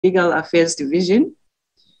Legal Affairs Division.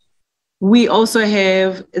 We also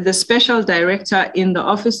have the Special Director in the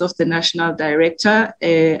Office of the National Director,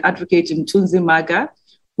 Advocate Mtunzi Maga,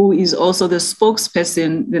 who is also the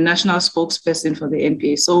spokesperson, the national spokesperson for the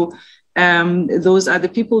NPA. So those are the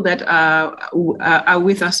people that are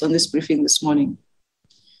with us on this briefing this morning.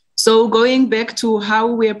 So going back to how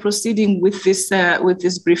we are proceeding with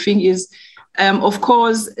this briefing is, of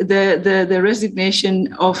course, the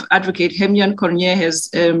resignation of Advocate Hemyan Cornier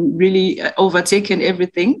has really overtaken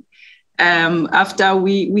everything. After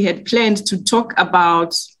we had planned to talk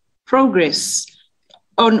about progress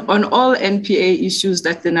on all NPA issues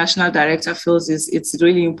that the National Director feels it's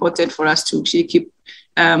really important for us to keep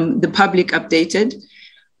the public updated.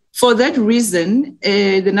 For that reason,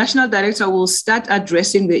 the National Director will start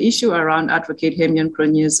addressing the issue around Advocate Hemyan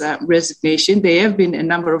Cornier's resignation. There have been a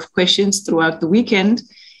number of questions throughout the weekend,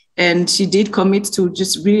 and she did commit to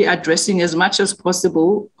just really addressing as much as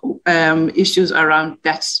possible issues around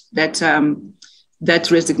that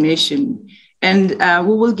resignation. And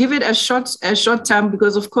we will give it a short time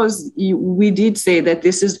because, of course, we did say that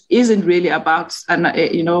this isn't really about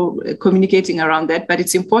communicating around that, but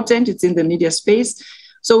it's important. It's in the media space.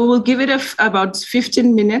 So we will give it about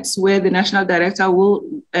 15 minutes where the National Director will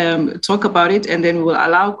talk about it, and then we will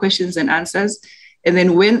allow questions and answers. And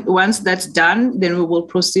then once that's done, then we will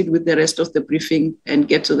proceed with the rest of the briefing and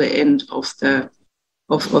get to the end of the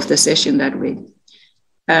session that way.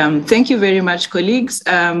 Thank you very much, colleagues.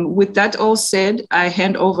 With that all said, I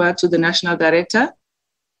hand over to the National Director.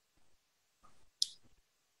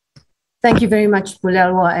 Thank you very much,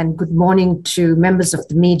 Bulelwa, and good morning to members of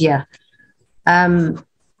the media.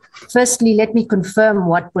 Firstly, let me confirm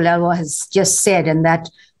what Bulelwa has just said, and that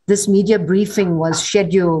this media briefing was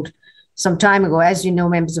scheduled some time ago. As you know,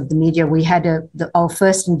 members of the media, we had our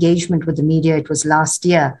first engagement with the media. It was last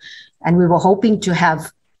year, and we were hoping to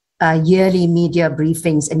have yearly media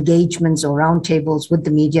briefings, engagements or roundtables with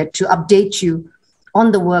the media to update you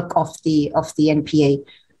on the work of the NPA.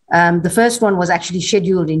 The first one was actually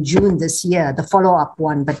scheduled in June this year, the follow-up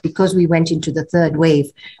one, but because we went into the third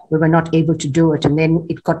wave, we were not able to do it, and then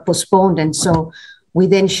it got postponed, and so we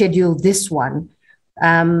then scheduled this one.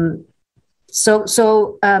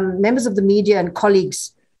 So members of the media and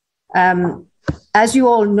colleagues, as you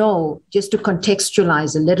all know, just to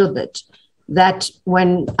contextualize a little bit, that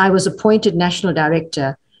when I was appointed National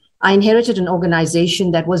Director, I inherited an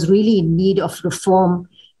organization that was really in need of reform,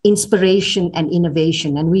 inspiration, and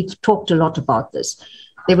innovation. And we've talked a lot about this.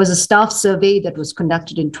 There was a staff survey that was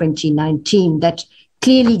conducted in 2019 that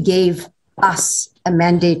clearly gave us a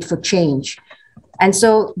mandate for change. And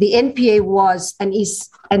so the NPA was and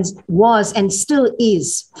still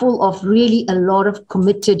is full of really a lot of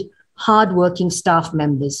committed, hardworking staff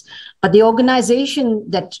members. But the organization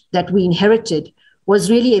that we inherited was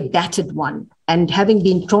really a battered one. And having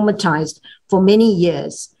been traumatized for many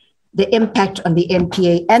years, the impact on the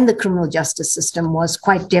NPA and the criminal justice system was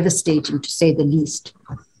quite devastating, to say the least.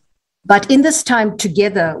 But in this time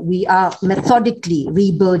together, we are methodically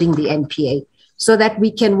rebuilding the NPA so that we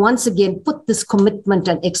can once again put this commitment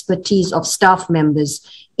and expertise of staff members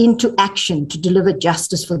into action to deliver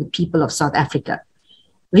justice for the people of South Africa.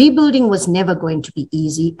 Rebuilding was never going to be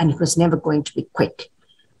easy, and it was never going to be quick.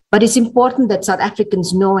 But it's important that South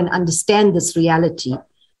Africans know and understand this reality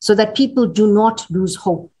so that people do not lose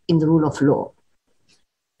hope in the rule of law.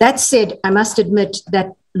 That said, I must admit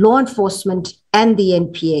that law enforcement and the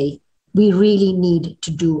NPA, we really need to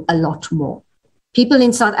do a lot more. People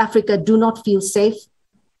in South Africa do not feel safe,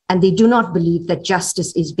 and they do not believe that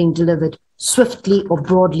justice is being delivered swiftly or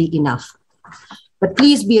broadly enough. But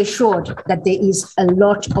please be assured that there is a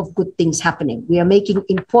lot of good things happening. We are making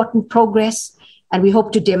important progress, and we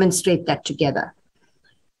hope to demonstrate that together.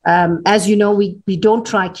 As you know, we don't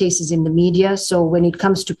try cases in the media. So when it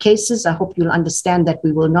comes to cases, I hope you'll understand that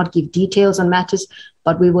we will not give details on matters,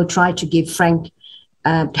 but we will try to give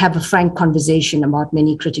have a frank conversation about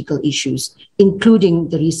many critical issues, including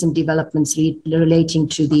the recent developments relating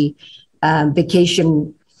to the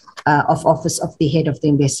vacation of office of the head of the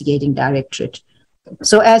investigating directorate.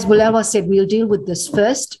 So as Bulelwa said, we'll deal with this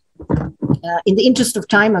first. In the interest of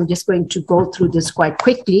time, I'm just going to go through this quite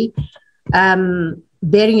quickly,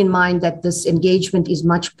 bearing in mind that this engagement is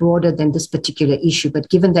much broader than this particular issue, but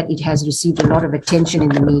given that it has received a lot of attention in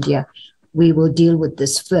the media, we will deal with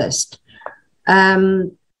this first.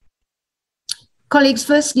 Colleagues,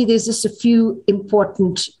 firstly, there's just a few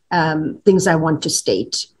important things I want to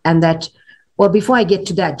state, and that, well, before I get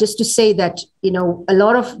to that, just to say that, you know,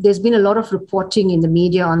 there's been a lot of reporting in the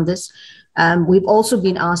media on this. We've also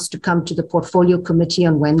been asked to come to the Portfolio Committee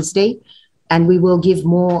on Wednesday, and we will give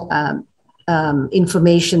more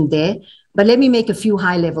information there, but let me make a few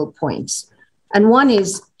high-level points. And one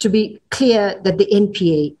is to be clear that the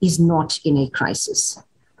NPA is not in a crisis,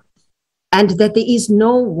 and that there is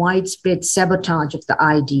no widespread sabotage of the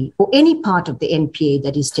ID or any part of the NPA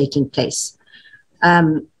that is taking place.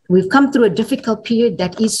 We've come through a difficult period,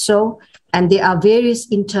 that is so, and there are various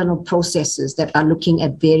internal processes that are looking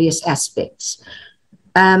at various aspects.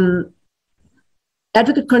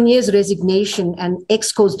 Advocate Cronje's resignation and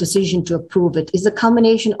EXCO's decision to approve it is a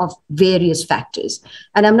culmination of various factors.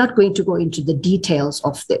 And I'm not going to go into the details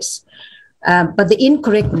of this. But the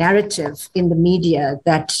incorrect narrative in the media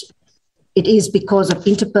that it is because of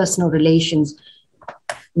interpersonal relations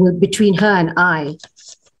between her and I,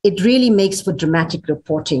 it really makes for dramatic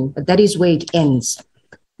reporting, but that is where it ends.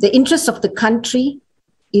 The interests of the country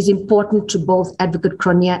is important to both Advocate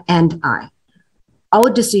Cronje and I. Our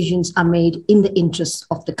decisions are made in the interests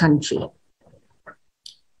of the country.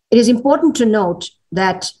 It is important to note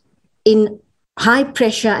that in high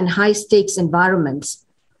pressure and high stakes environments,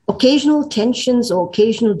 occasional tensions or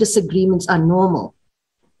occasional disagreements are normal.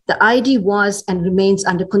 The ID was and remains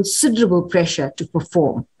under considerable pressure to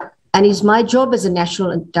perform, and it's my job as a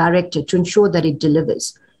national director to ensure that it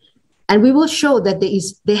delivers. And we will show that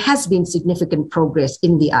there has been significant progress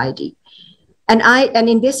in the ID. And an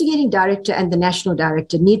investigating director and the national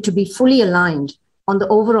director need to be fully aligned on the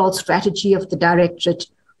overall strategy of the directorate,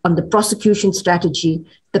 on the prosecution strategy,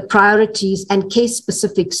 the priorities and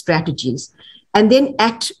case-specific strategies, and then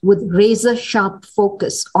act with razor-sharp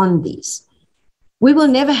focus on these. We will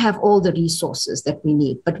never have all the resources that we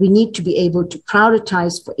need, but we need to be able to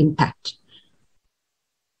prioritize for impact.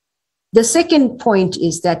 The second point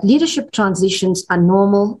is that leadership transitions are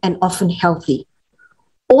normal and often healthy.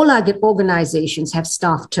 All our organizations have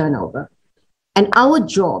staff turnover, and our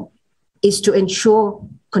job is to ensure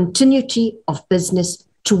continuity of business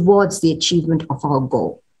towards the achievement of our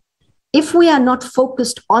goal. If we are not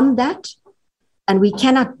focused on that, and we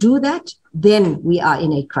cannot do that, then we are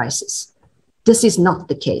in a crisis. This is not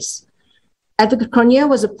the case. Advocate Cronje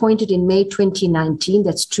was appointed in May 2019,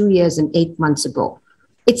 that's 2 years and 8 months ago.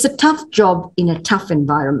 It's a tough job in a tough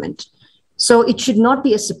environment. So it should not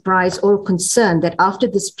be a surprise or a concern that after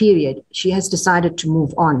this period, she has decided to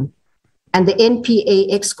move on. And the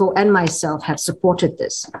NPA, EXCO, and myself have supported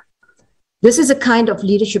this. This is a kind of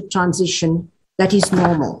leadership transition that is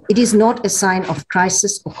normal. It is not a sign of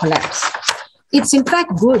crisis or collapse. It's in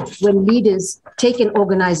fact good when leaders take an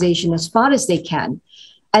organization as far as they can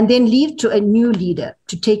and then leave to a new leader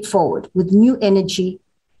to take forward with new energy,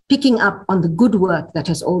 picking up on the good work that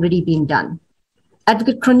has already been done.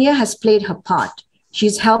 Advocate Cronje has played her part.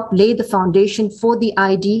 She's helped lay the foundation for the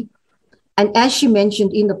ID. And as she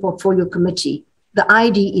mentioned in the portfolio committee, the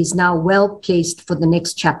ID is now well placed for the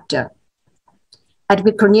next chapter.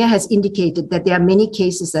 Advocate Cronje has indicated that there are many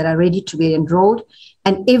cases that are ready to be enrolled,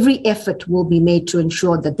 and every effort will be made to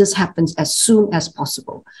ensure that this happens as soon as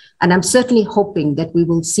possible. And I'm certainly hoping that we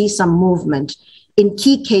will see some movement in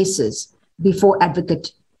key cases before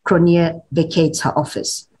Advocate Cronje vacates her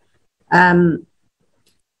office.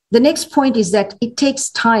 The next point is that it takes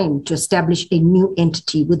time to establish a new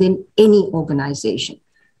entity within any organization,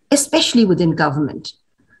 especially within government.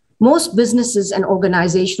 Most businesses and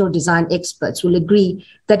organizational design experts will agree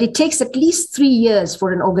that it takes at least 3 years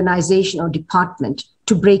for an organization or department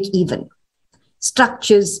to break even.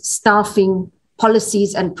 Structures, staffing,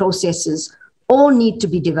 policies, and processes all need to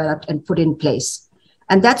be developed and put in place.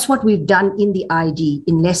 And that's what we've done in the ID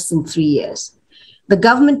in less than 3 years. The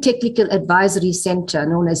Government Technical Advisory Center,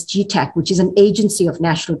 known as GTAC, which is an agency of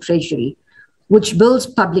National Treasury, which builds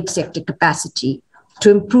public sector capacity to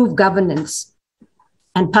improve governance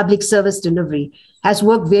and public service delivery, has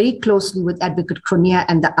worked very closely with Advocate Cronje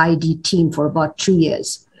and the ID team for about 2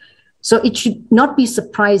 years. So it should not be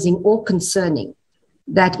surprising or concerning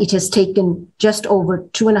that it has taken just over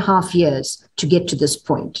 2.5 years to get to this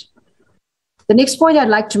point. The next point I'd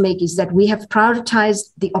like to make is that we have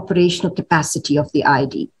prioritized the operational capacity of the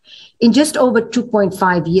ID. In just over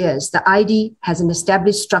 2.5 years, the ID has an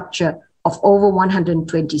established structure of over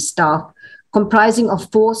 120 staff, comprising of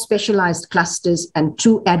 4 specialized clusters and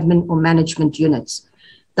 2 admin or management units.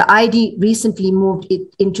 The ID recently moved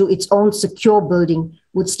it into its own secure building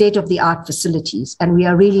with state-of-the-art facilities, and we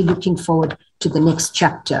are really looking forward to the next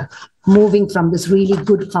chapter, moving from this really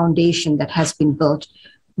good foundation that has been built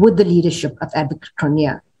with the leadership of Advocate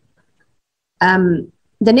Cronje.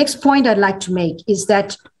 The next point I'd like to make is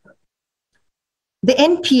that the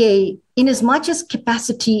NPA, in as much as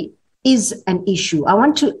capacity is an issue, I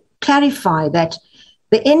want to clarify that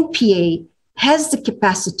the NPA has the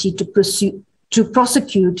capacity to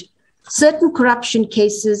prosecute certain corruption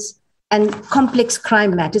cases and complex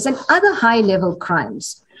crime matters and other high-level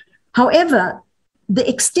crimes. However, the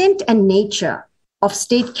extent and nature of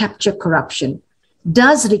state capture corruption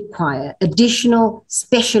does require additional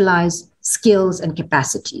specialized skills and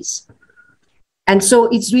capacities. And so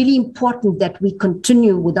it's really important that we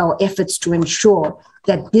continue with our efforts to ensure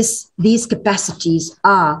that these capacities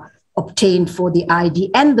are obtained for the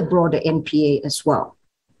ID and the broader NPA as well.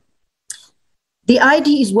 The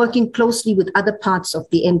ID is working closely with other parts of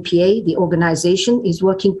the NPA. The organization is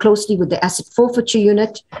working closely with the Asset Forfeiture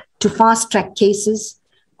Unit to fast-track cases,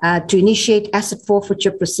 to initiate asset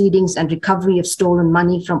forfeiture proceedings and recovery of stolen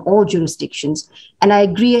money from all jurisdictions. And I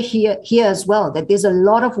agree here as well that there's a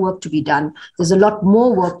lot of work to be done. There's a lot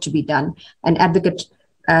more work to be done. And Advocate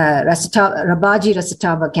Rabaji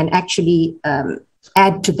Rasatava can actually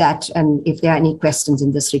add to that, and if there are any questions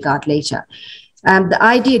in this regard later. The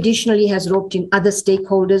ID additionally has roped in other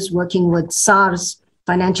stakeholders, working with SARS,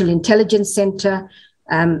 Financial Intelligence Center,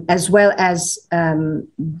 as well as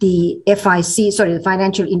the the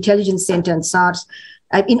Financial Intelligence Center and SARS,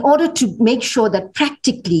 in order to make sure that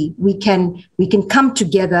practically we can come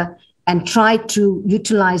together and try to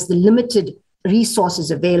utilize the limited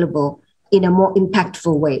resources available in a more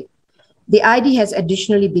impactful way. The ID has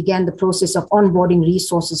additionally began the process of onboarding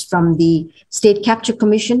resources from the State Capture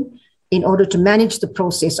Commission in order to manage the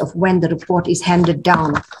process of when the report is handed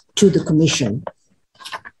down to the Commission.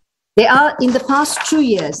 There are, in the past 2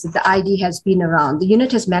 years that the ID has been around, the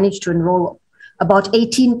unit has managed to enroll about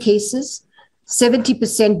 18 cases,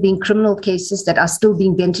 70% being criminal cases that are still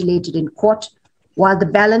being ventilated in court, while the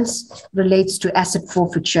balance relates to asset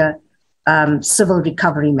forfeiture, civil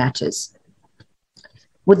recovery matters.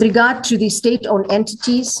 With regard to the state-owned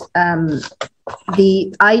entities,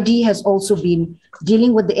 the ID has also been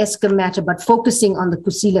dealing with the Eskom matter, but focusing on the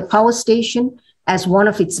Kusile power station as one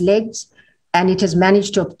of its legs, and it has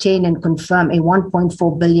managed to obtain and confirm a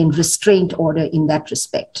 1.4 billion restraint order in that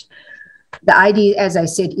respect. The ID, as I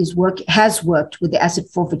said, has worked with the Asset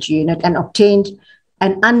Forfeiture Unit and obtained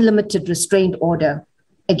an unlimited restraint order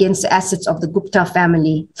against the assets of the Gupta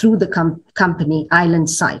family through the company Island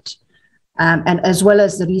Site, and as well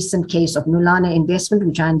as the recent case of Nulana Investment,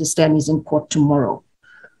 which I understand is in court tomorrow.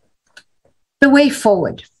 The way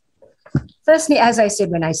forward. Firstly, as I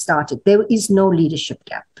said when I started, there is no leadership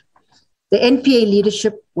gap. The NPA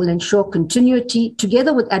leadership will ensure continuity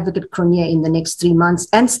together with Advocate Cronje in the next 3 months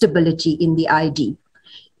and stability in the ID.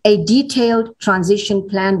 A detailed transition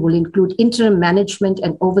plan will include interim management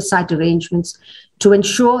and oversight arrangements to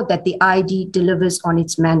ensure that the ID delivers on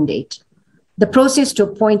its mandate. The process to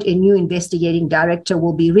appoint a new investigating director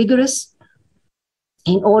will be rigorous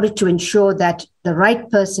in order to ensure that the right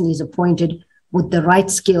person is appointed with the right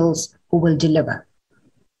skills who will deliver.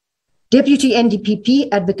 Deputy NDPP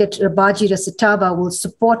Advocate Rabaji Rasatava will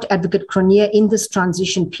support Advocate Cronje in this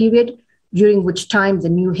transition period, during which time the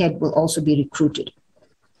new head will also be recruited.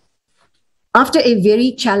 After a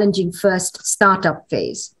very challenging first startup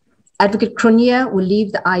phase, Advocate Cronje will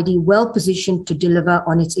leave the ID well positioned to deliver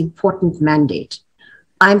on its important mandate.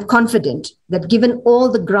 I am confident that given all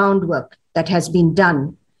the groundwork that has been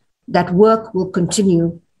done, that work will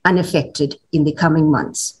continue unaffected in the coming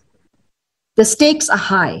months. The stakes are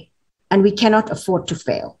high, and we cannot afford to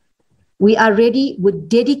fail. We are ready with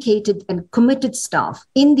dedicated and committed staff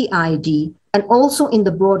in the ID and also in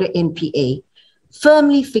the broader NPA,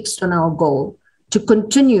 firmly fixed on our goal to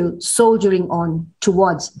continue soldiering on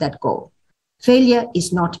towards that goal. Failure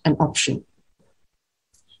is not an option.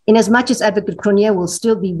 In as much as Advocate Cronje will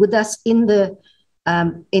still be with us in the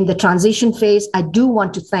transition phase, I do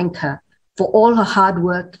want to thank her for all her hard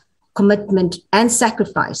work, commitment, and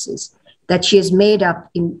sacrifices that she has made up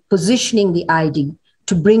in positioning the ID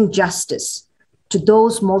to bring justice to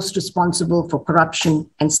those most responsible for corruption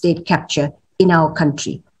and state capture in our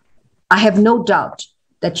country. I have no doubt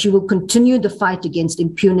that she will continue the fight against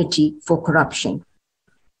impunity for corruption.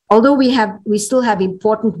 Although we still have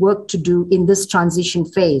important work to do in this transition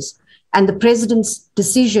phase, and the President's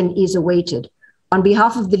decision is awaited, on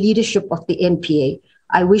behalf of the leadership of the NPA,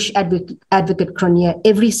 I wish Advocate Cronje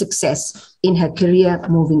every success in her career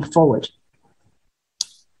moving forward.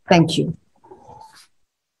 Thank you.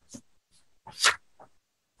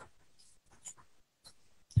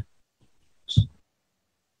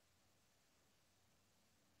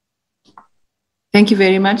 Thank you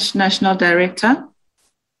very much, National Director.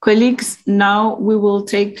 Colleagues, now we will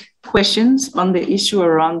take questions on the issue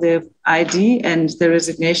around the ID and the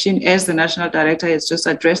resignation, as the National Director has just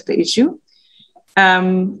addressed the issue.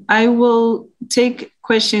 I will take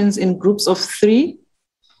questions in groups of 3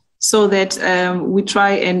 so that we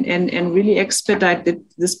try and really expedite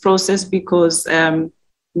this process, because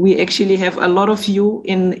we actually have a lot of you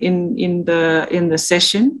in the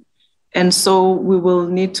session. And so we will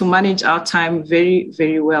need to manage our time very,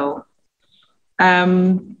 very well.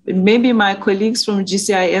 Maybe my colleagues from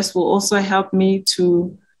GCIS will also help me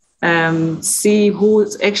to see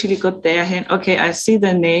who's actually got their hand. Okay, I see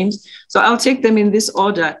the names. So I'll take them in this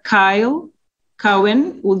order. Cowen,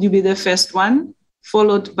 will you be the first one?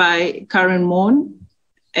 Followed by Karen Moon,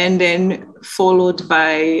 and then followed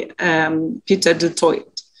by Peter du Toit.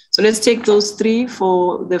 So let's take those three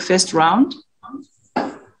for the first round.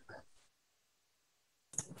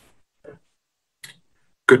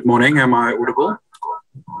 Good morning. Am I audible?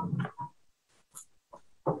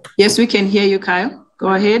 Yes, we can hear you, Kyle. Go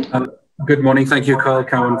ahead. Good morning. Thank you, Kyle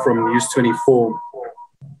Cowan from News 24.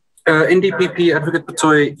 NDPP Advocate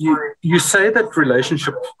Batohi, you say that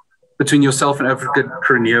relationship between yourself and Advocate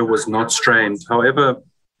Cronje was not strained. However,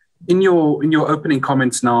 in your opening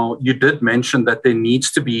comments now, you did mention that there needs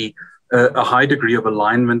to be a high degree of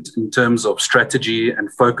alignment in terms of strategy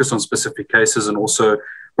and focus on specific cases, and also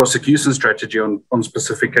prosecution strategy on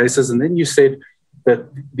specific cases. And then you said that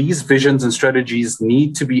these visions and strategies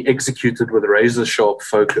need to be executed with razor-sharp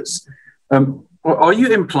focus. Are you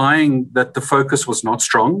implying that the focus was not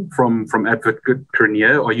strong from Advocate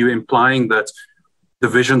Cronje? Are you implying that the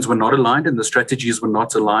visions were not aligned and the strategies were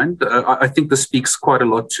not aligned? I think this speaks quite a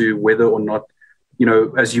lot to whether or not, you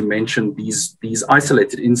know, as you mentioned, these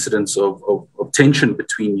isolated incidents of tension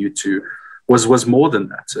between you two was more than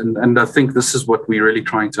that. And I think this is what we're really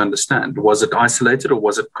trying to understand. Was it isolated or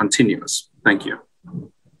was it continuous? Thank you.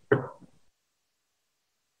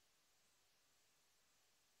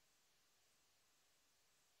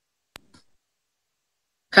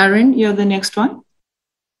 Karen, you're the next one.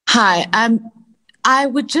 Hi. I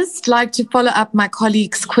would just like to follow up my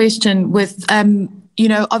colleague's question with, you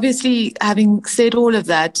know, obviously having said all of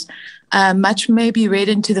that, much may be read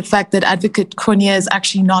into the fact that Advocate Cronje is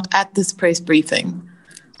actually not at this press briefing.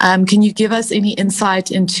 Can you give us any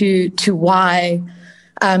insight into why,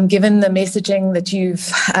 given the messaging that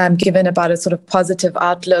you've given about a sort of positive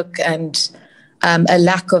outlook and a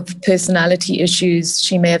lack of personality issues,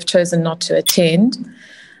 she may have chosen not to attend?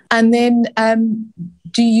 And then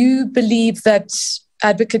do you believe that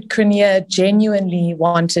Advocate Cronje genuinely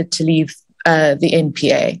wanted to leave the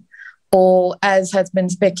NPA? Or, as has been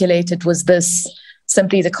speculated, was this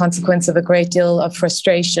simply the consequence of a great deal of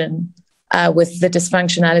frustration with the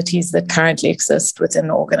dysfunctionalities that currently exist within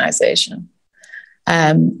the organization?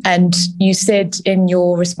 And you said in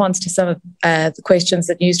your response to some of the questions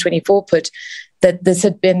that News 24 put that this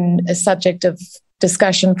had been a subject of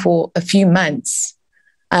discussion for a few months.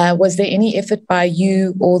 Was there any effort by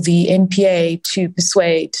you or the NPA to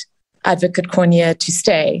persuade Advocate Cronje to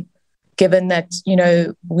stay, given that, you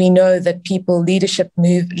know, we know that leadership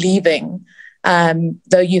leaving,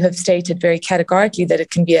 though you have stated very categorically that it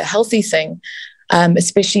can be a healthy thing,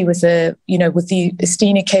 especially with the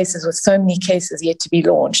Estina cases, with so many cases yet to be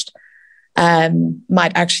launched,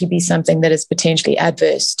 might actually be something that is potentially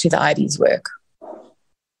adverse to the ID's work.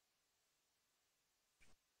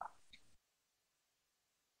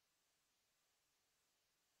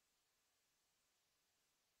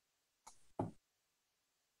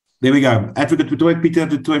 There we go. Advocate Batohi, Peter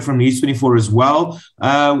du Toit from News 24 as well.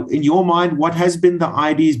 In your mind, what has been the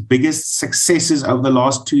ID's biggest successes over the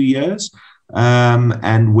last 2 years?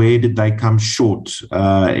 And where did they come short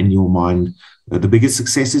in your mind? The biggest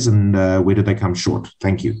successes and where did they come short?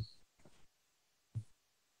 Thank you.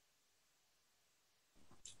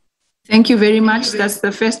 Thank you very much. That's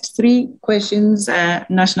the first three questions,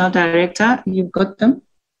 National Director. You've got them.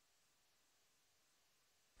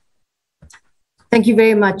 Thank you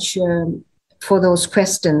very much for those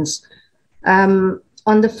questions. On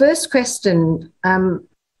the first question,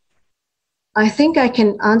 I think I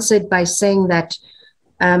can answer it by saying that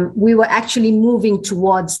we were actually moving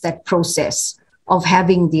towards that process of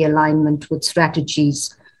having the alignment with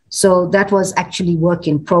strategies. So that was actually work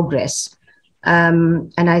in progress.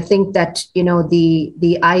 And I think that, you know,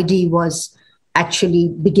 the ID was actually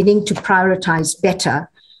beginning to prioritize better,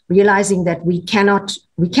 realizing that we cannot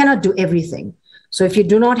do everything. So if you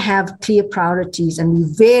do not have clear priorities and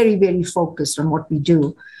we're very, very focused on what we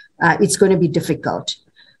do, it's going to be difficult.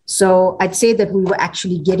 So I'd say that we were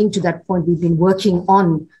actually getting to that point. We've been working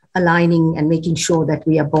on aligning and making sure that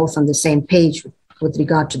we are both on the same page with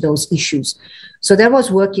regard to those issues. So that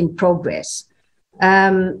was work in progress.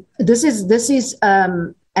 This is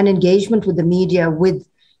an engagement with the media, with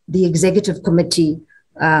the executive committee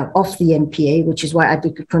of the NPA, which is why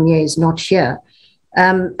Advocate Cronje is not here.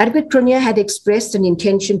 Advocate Cronje had expressed an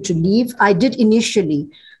intention to leave. I did initially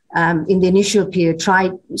in the initial period,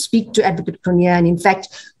 speak to Advocate Cronje and in fact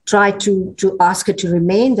try to ask her to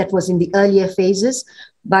remain. That was in the earlier phases,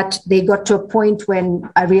 but they got to a point when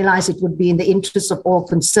I realized it would be in the interest of all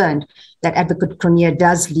concerned that Advocate Cronje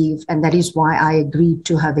does leave, and that is why I agreed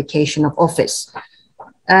to her vacation of office.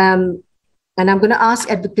 And I'm going to ask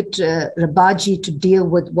Advocate Rabaji to deal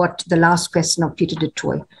with what the last question of Peter du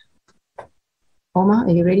Toit. Omar,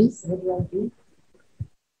 are you ready?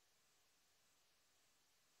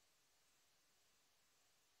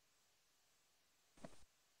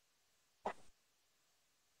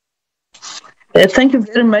 Thank you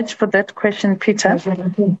very much for that question, Peter.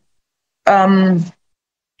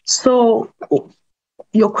 So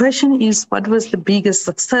your question is, what was the biggest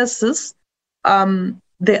successes?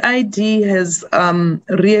 The ID has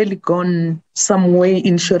really gone some way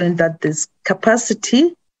ensuring that there's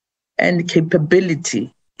capacity and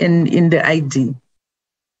capability in the ID.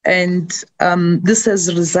 And this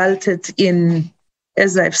has resulted in,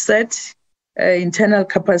 as I've said, internal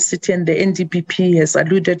capacity, and the NDPP has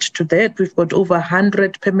alluded to that. We've got over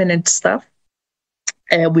 100 permanent staff.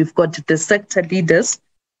 We've got the sector leaders,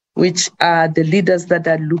 which are the leaders that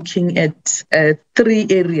are looking at 3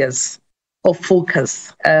 areas of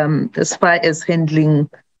focus as far as handling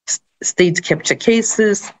state capture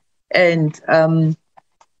cases and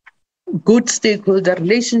good stakeholder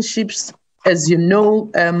relationships. As you know,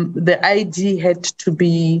 the ID had to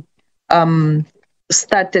be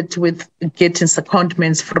started with getting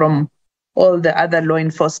secondments from all the other law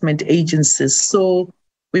enforcement agencies. So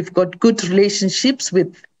we've got good relationships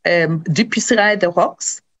with DPCI, the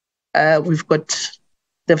Hawks.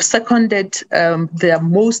 They've seconded their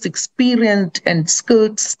most experienced and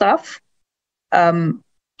skilled staff to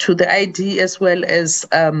the ID, as well as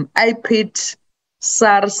IPID,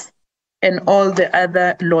 SARS, and all the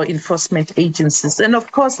other law enforcement agencies. And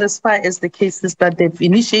of course, as far as the cases that they've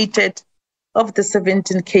initiated, of the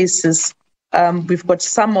 17 cases, we've got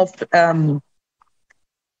some of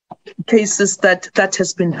cases that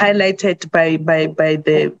has been highlighted by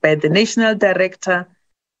the national director.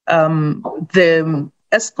 The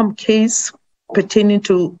ESCOM case pertaining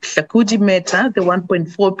to Shakudi Meta, the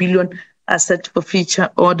 1.4 billion asset forfeiture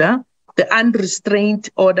order, the unrestrained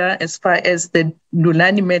order as far as the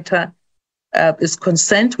Lulani Meta is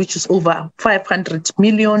concerned, which is over 500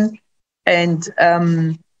 million, and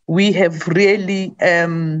we have really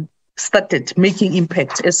started making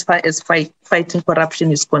impact as far as fighting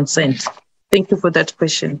corruption is concerned. Thank you for that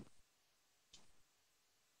question.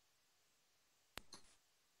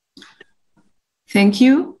 Thank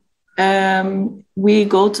you. We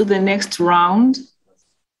go to the next round.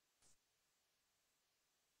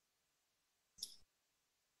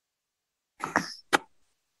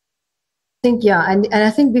 And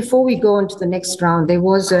I think before we go into the next round, there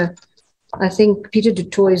was I think Peter du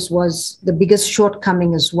Toit's was the biggest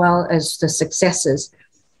shortcoming as well as the successes.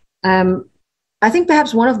 I think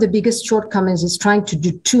perhaps one of the biggest shortcomings is trying to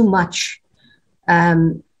do too much,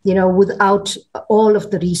 without all of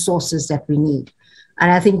the resources that we need.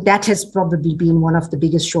 And I think that has probably been one of the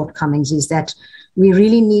biggest shortcomings, is that we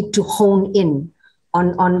really need to hone in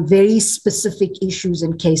on very specific issues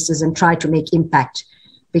and cases and try to make impact,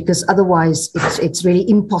 because otherwise it's really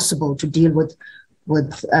impossible to deal with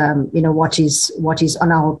what is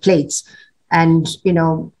on our plates. And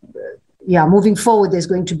moving forward, there's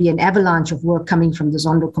going to be an avalanche of work coming from the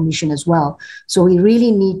Zondo Commission as well. So we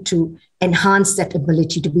really need to enhance that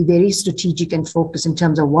ability to be very strategic and focused in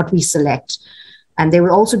terms of what we select. And there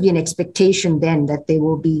will also be an expectation then that there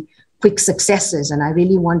will be quick successes. And I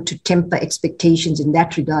really want to temper expectations in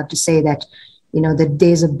that regard to say that, that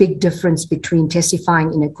there's a big difference between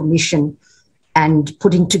testifying in a commission and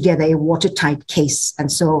putting together a watertight case.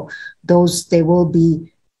 And so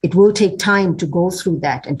it will take time to go through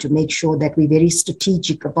that and to make sure that we're very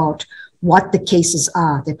strategic about what the cases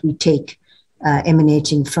are that we take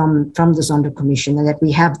emanating from the Zondo Commission, and that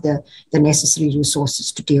we have the necessary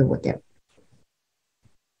resources to deal with them.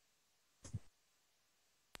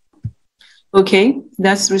 Okay,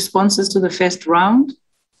 that's responses to the first round.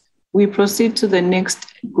 We proceed to the next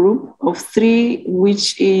group of 3,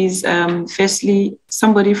 which is firstly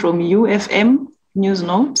somebody from UFM, News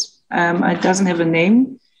Note. It doesn't have a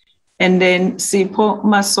name. And then Sipho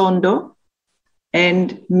Masondo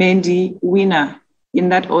and Mandy Winner. In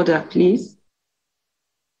that order, please.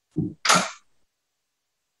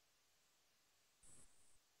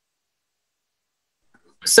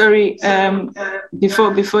 Sorry,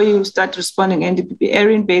 before you start responding, NDPP,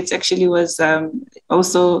 Erin Bates actually was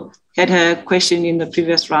also had her question in the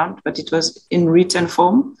previous round, but it was in written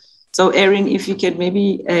form. So Erin, if you can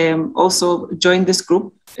maybe also join this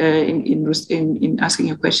group in asking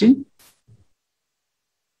your question.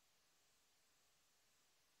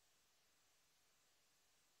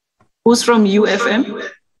 Who's from UFM?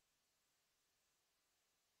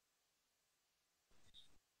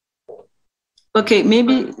 Okay,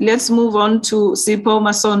 maybe let's move on to Sipho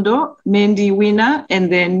Masondo, Mandy Wina, and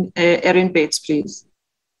then Erin Bates, please.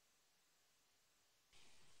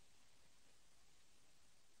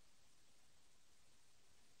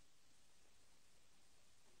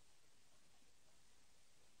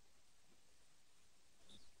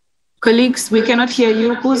 Colleagues, we cannot hear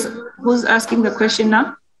you. Who's asking the question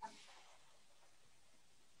now?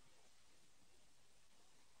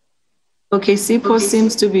 Okay, Sipho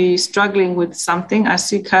seems to be struggling with something. I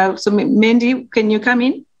see Kyle. So Mandy, can you come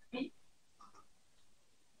in?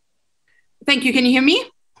 Thank you. Can you hear me?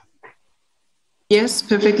 Yes,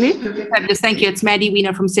 perfectly. Fabulous. Thank you. It's Maddie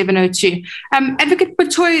Wiener from 702. Advocate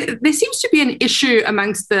Batohi, there seems to be an issue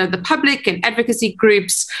amongst the public and advocacy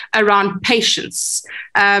groups around patience.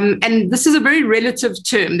 And this is a very relative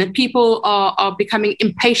term, that people are becoming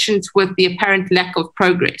impatient with the apparent lack of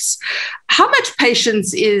progress. How much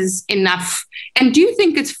patience is enough? And do you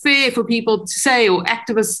think it's fair for people to say, or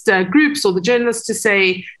activist groups or the journalists to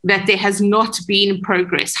say, that there has not been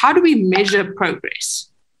progress? How do we measure progress?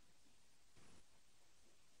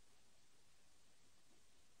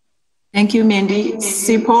 Thank you, Mandy.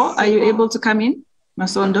 Sipho, are you able to come in?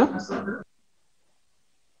 Masondo?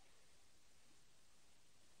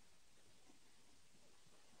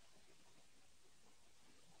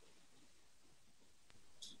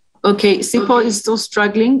 Okay, Sipho is still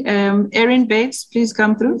struggling. Erin Bates, please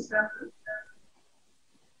come through.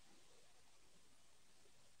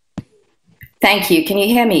 Thank you. Can you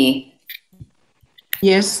hear me?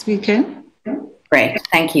 Yes, we can. Great,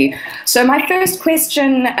 thank you. So my first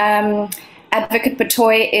question, Advocate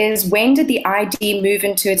Batohi, is when did the ID move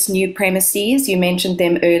into its new premises? You mentioned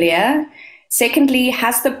them earlier. Secondly,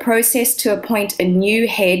 has the process to appoint a new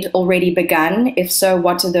head already begun? If so,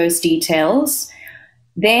 what are those details?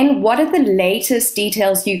 Then what are the latest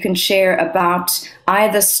details you can share about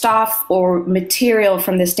either staff or material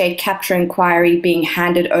from the state capture inquiry being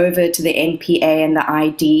handed over to the NPA and the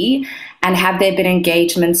ID? And have there been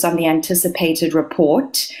engagements on the anticipated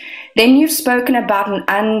report? Then you've spoken about an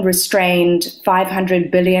unrestrained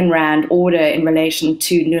 500 billion rand order in relation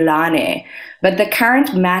to Nulane. But the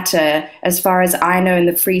current matter, as far as I know in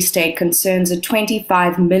the Free State, concerns a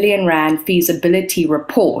 25 million rand feasibility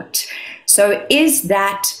report. So is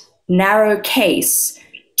that narrow case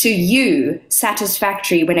to you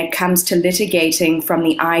satisfactory when it comes to litigating from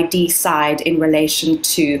the ID side in relation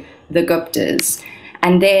to the Guptas?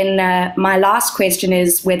 And then my last question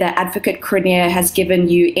is whether Advocate Cronje has given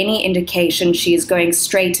you any indication she is going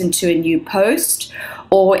straight into a new post,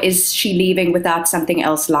 or is she leaving without something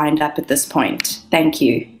else lined up at this point? Thank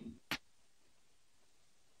you.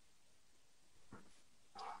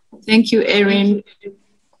 Thank you, Erin.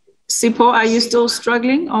 Sipho, are you still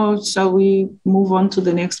struggling, or shall we move on to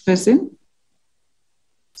the next person?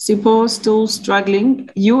 Sipho, still struggling.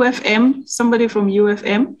 UFM, somebody from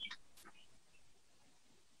UFM?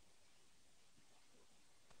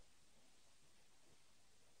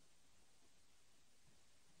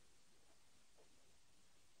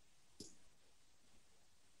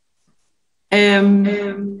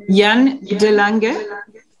 Jan De Lange,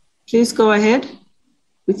 please go ahead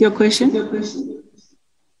with your question.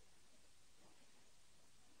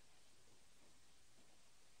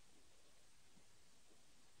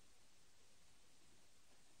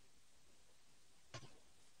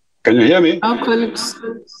 Can you hear me? Our colleagues.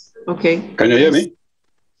 Okay. Can you hear me?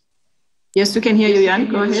 Yes, we can hear you, Jan.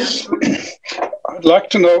 Go ahead. I'd like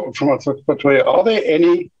to know from Batohi, are there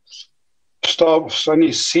any staff,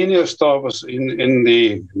 any senior staffers in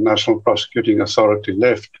the National Prosecuting Authority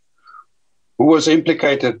left who was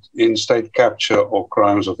implicated in state capture or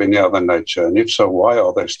crimes of any other nature? And if so, why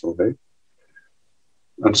are they still there?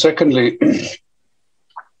 And secondly,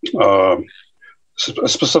 a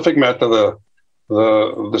specific matter,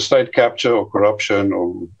 the state capture or corruption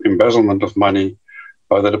or embezzlement of money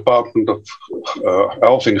by the Department of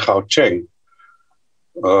Health in Gauteng,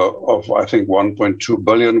 of I think 1.2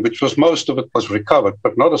 billion, which was most of it was recovered,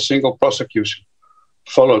 but not a single prosecution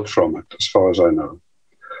followed from it, as far as I know.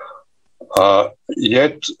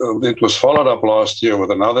 Yet it was followed up last year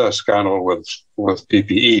with another scandal with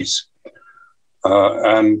PPEs,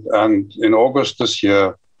 and in August this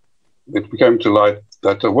year, it became to light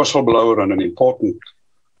that a whistleblower and an important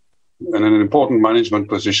management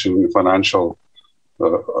position, financial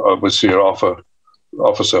overseer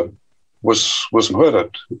officer, was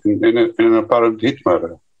murdered in an apparent hit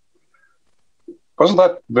murder. Wasn't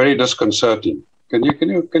that very disconcerting? Can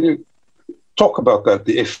you talk about that?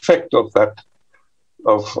 The effect of that,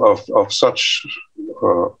 of such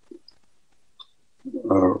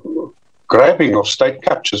grabbing of state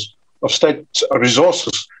captures of state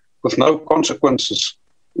resources with no consequences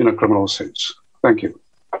in a criminal sense. Thank you.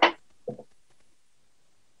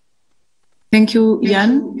 Thank you,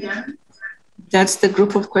 Jan. That's the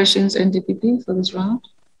group of questions, NDPP, for this round.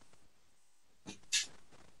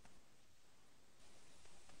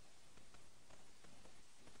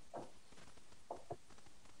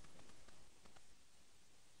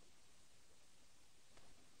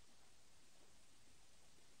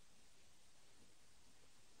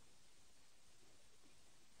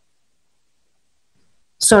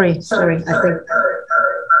 Sorry, I think.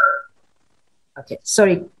 Okay,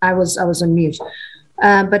 sorry, I was on mute.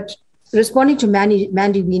 But responding to Mandy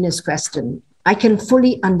Wiener's question, I can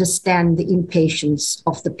fully understand the impatience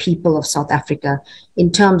of the people of South Africa in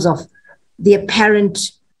terms of the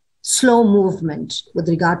apparent slow movement with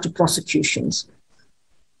regard to prosecutions.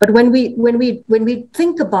 But when we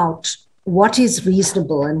think about what is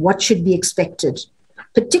reasonable and what should be expected,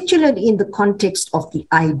 particularly in the context of the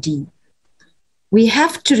ID, we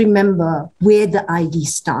have to remember where the ID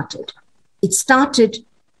started. It started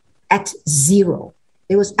at zero.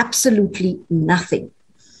 There was absolutely nothing.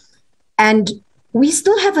 And we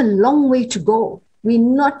still have a long way to go. We're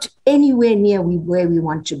not anywhere near where we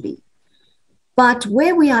want to be. But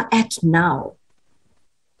where we are at now,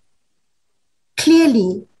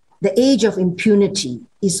 clearly the age of impunity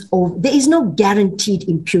is over. There is no guaranteed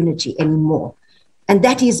impunity anymore. And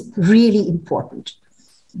that is really important.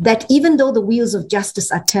 That even though the wheels of justice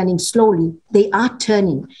are turning slowly, they are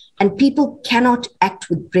turning, and people cannot act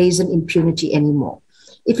with brazen impunity anymore.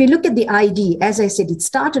 If you look at the ID, as I said, it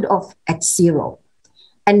started off at zero.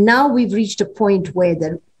 And now we've reached a point where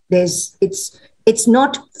it's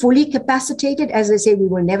not fully capacitated. As I say, we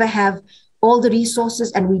will never have all the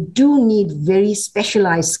resources, and we do need very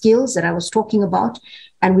specialized skills that I was talking about.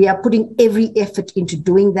 And we are putting every effort into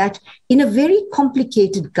doing that in a very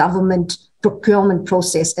complicated government procurement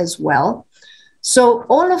process as well. So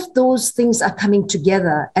all of those things are coming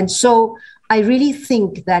together. And so I really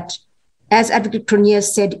think that, as Advocate Cronje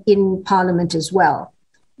said in Parliament as well,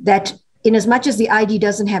 that in as much as the ID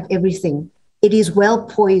doesn't have everything, it is well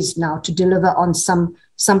poised now to deliver on some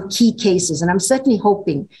key cases. And I'm certainly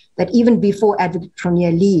hoping that even before Advocate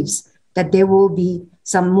Cronje leaves, that there will be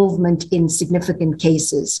some movement in significant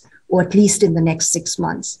cases, or at least in the next 6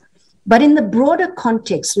 months. But in the broader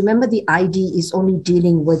context, remember, the ID is only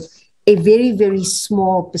dealing with a very, very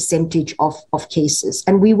small percentage of cases.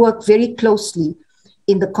 And we work very closely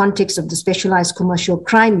in the context of the specialized commercial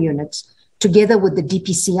crime units, together with the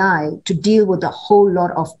DPCI, to deal with a whole lot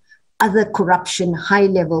of other corruption,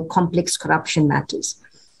 high-level, complex corruption matters.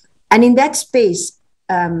 And in that space,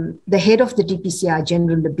 the head of the DPCI,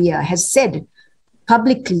 General Labia, has said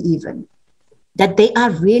publicly even that they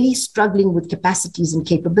are really struggling with capacities and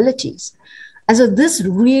capabilities. And so this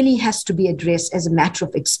really has to be addressed as a matter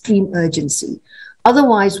of extreme urgency.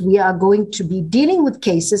 Otherwise, we are going to be dealing with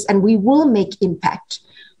cases and we will make impact,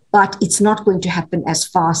 but it's not going to happen as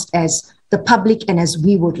fast as the public and as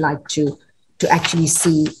we would like to actually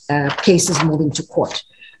see cases moving to court.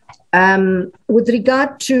 With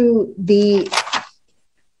regard to the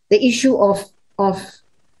issue of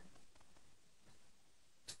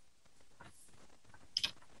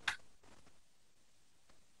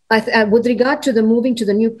with regard to the moving to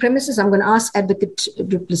the new premises, I'm going to ask Advocate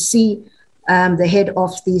du Plessis, the head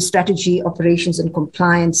of the Strategy, Operations and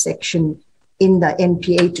Compliance section in the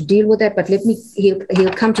NPA, to deal with that. But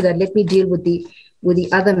he'll come to that. Let me deal with the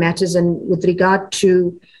other matters. And with regard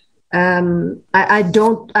to, I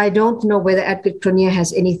don't know whether Advocate Cronje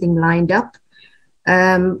has anything lined up.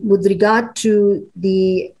 With regard to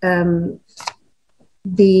the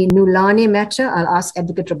Nulane matter, I'll ask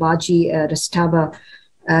Advocate Rabaji Rastaba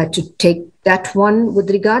to take that one.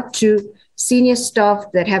 With regard to senior staff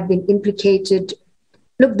that have been implicated,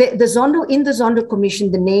 look, in the Zondo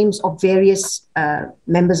Commission, the names of various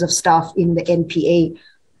members of staff in the NPA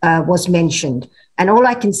was mentioned. And all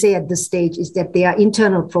I can say at this stage is that there are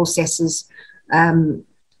internal processes.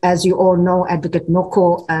 As you all know, Advocate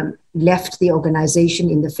Noko left the organization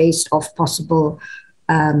in the face of possible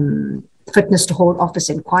fitness to hold office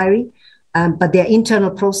inquiry. But there are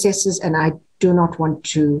internal processes, and I do not want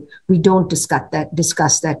to, we don't discuss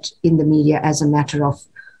that in the media as a matter of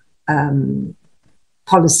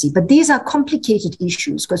policy. But these are complicated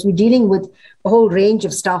issues because we're dealing with a whole range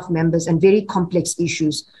of staff members and very complex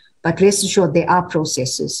issues. But rest assured, there are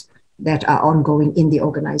processes that are ongoing in the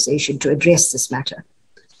organization to address this matter.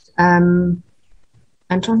 Anton,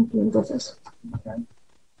 you want to go first? Okay.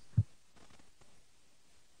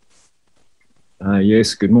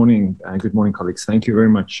 Yes, good morning. Good morning, colleagues. Thank you very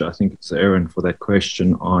much. I think it's Aaron for that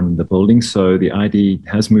question on the building. So the ID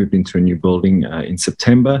has moved into a new building in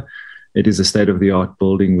September. It is a state-of-the-art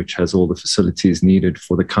building which has all the facilities needed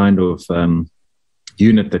for the kind of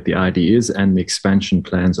unit that the ID is and the expansion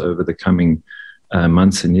plans over the coming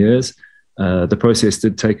months and years. The process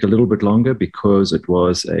did take a little bit longer because it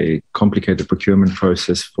was a complicated procurement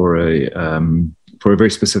process for a very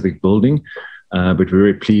specific building. But we're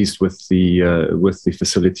very pleased with the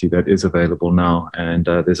facility that is available now, and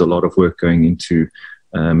there's a lot of work going into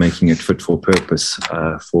making it fit for purpose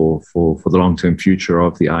for the long-term future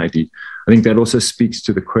of the ID. I think that also speaks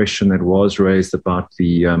to the question that was raised about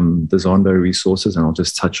the Zondo resources, and I'll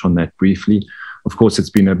just touch on that briefly. Of course, it's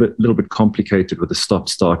been a little bit complicated with the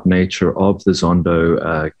stop-start nature of the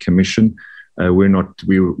Zondo Commission.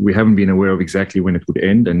 We haven't been aware of exactly when it would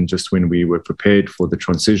end, and just when we were prepared for the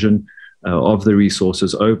transition of the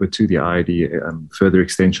resources over to the ID, further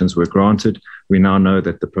extensions were granted. We now know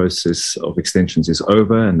that the process of extensions is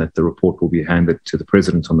over and that the report will be handed to the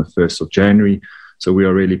President on the 1st of January. So we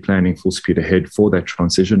are really planning full speed ahead for that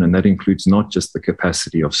transition, and that includes not just the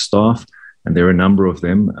capacity of staff, and there are a number of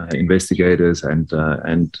them, investigators and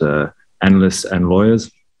analysts and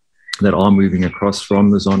lawyers that are moving across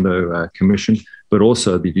from the Zondo Commission, but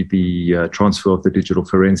also the transfer of the digital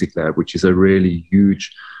forensic lab, which is a really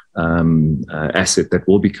huge asset that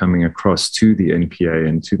will be coming across to the NPA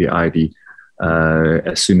and to the ID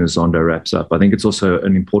as soon as Zondo wraps up. I think it's also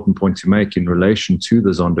an important point to make in relation to the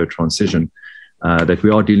Zondo transition that we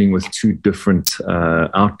are dealing with two different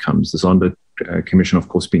outcomes. The Zondo Commission, of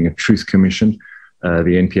course, being a truth commission,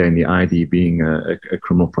 the NPA and the ID being a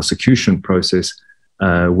criminal prosecution process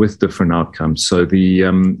with different outcomes. So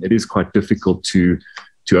it is quite difficult to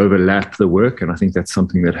overlap the work, and I think that's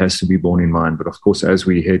something that has to be borne in mind. But of course, as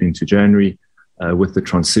we head into January with the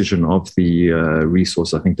transition of the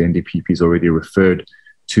resource, I think the NDPP has already referred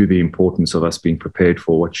to the importance of us being prepared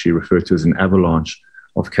for what she referred to as an avalanche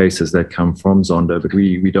of cases that come from Zondo. But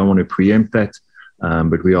we don't want to preempt that,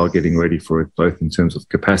 but we are getting ready for it, both in terms of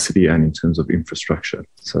capacity and in terms of infrastructure.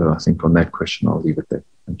 So I think on that question, I'll leave it there.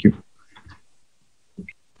 Thank you.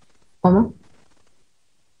 Oma?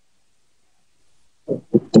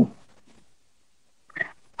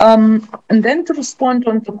 And then to respond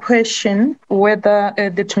on the question whether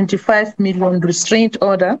the 25 million restraint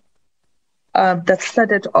order that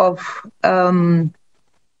started off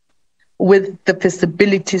with the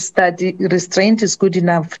feasibility study, restraint is good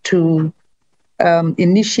enough to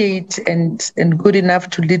initiate and good enough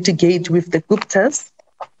to litigate with the Guptas.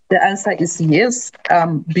 The answer is yes,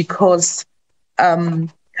 because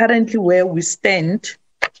currently where we stand,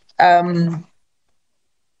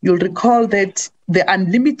 you'll recall that the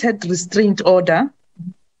unlimited restraint order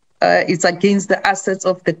is against the assets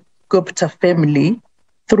of the Gupta family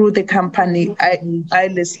through the company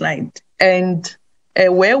Line. And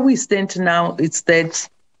where we stand now is that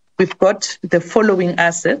we've got the following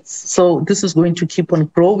assets. So this is going to keep on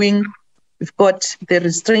growing. We've got the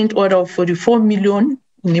restraint order of 44 million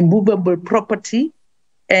in immovable property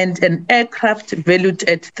and an aircraft valued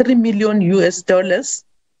at $3 million US.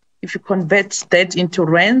 If you convert that into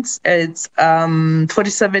rands, it's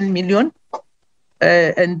 47 million.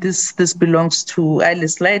 And this belongs to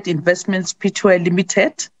Isles Light Investments Pty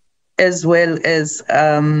Limited, as well as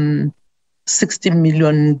 60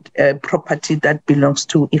 million property that belongs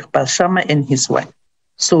to Iqbal Sharma and his wife.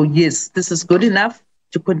 So yes, this is good enough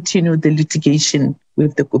to continue the litigation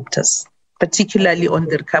with the Guptas, particularly on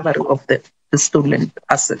the recovery of the stolen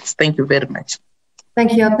assets. Thank you very much.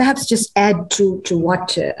 Thank you. I'll perhaps just add to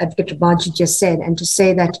what Advocate Rabaji just said, and to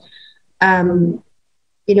say that,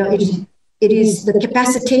 it is the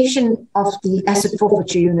capacitation of the asset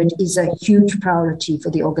forfeiture unit is a huge priority for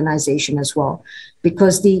the organization as well,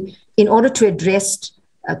 because in order to address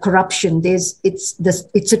corruption,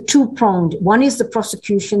 it's a two-pronged. One is the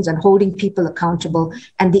prosecutions and holding people accountable,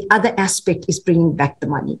 and the other aspect is bringing back the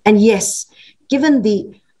money. And yes, given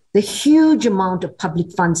the huge amount of public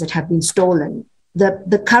funds that have been stolen,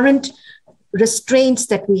 the current restraints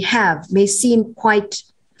that we have may seem quite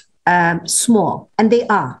small, and they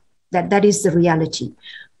are. That is the reality.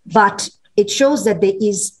 But it shows that there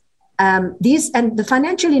is and the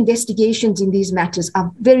financial investigations in these matters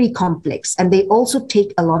are very complex, and they also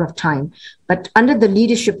take a lot of time. But under the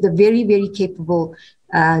leadership, the very, very capable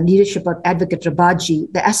leadership of Advocate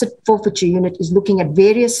Rabaji, the Asset Forfeiture Unit is looking at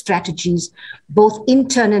various strategies, both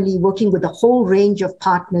internally working with a whole range of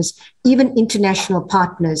partners, even international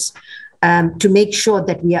partners, to make sure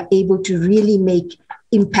that we are able to really make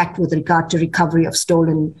impact with regard to recovery of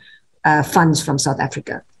stolen funds from South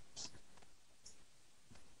Africa.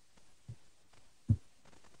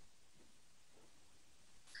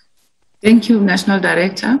 Thank you, National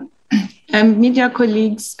Director. Media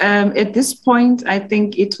colleagues, at this point, I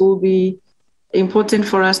think it will be important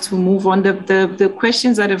for us to move on. The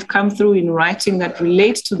questions that have come through in writing that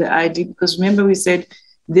relate to the ID, because remember we said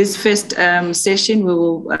this first session we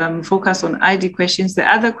will focus on ID questions. The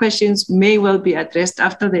other questions may well be addressed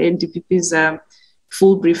after the NDPP's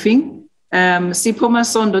full briefing. Sipho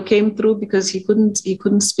Masondo came through because he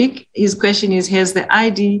couldn't speak. His question is, has the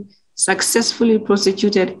ID successfully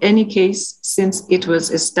prosecuted any case since it was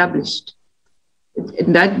established?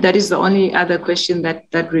 That is the only other question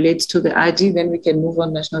that relates to the ID. Then we can move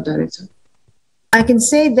on, National Director. I can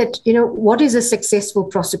say that, what is a successful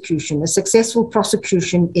prosecution? A successful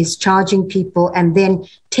prosecution is charging people and then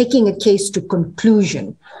taking a case to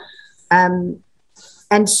conclusion. And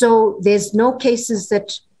so there's no cases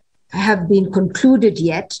that have been concluded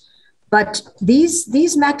yet, but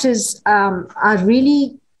these matters are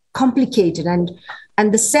really complicated,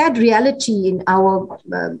 and the sad reality in our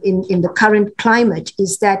in the current climate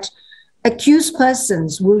is that accused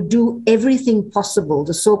persons will do everything possible,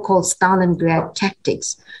 the so-called Stalingrad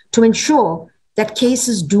tactics, to ensure that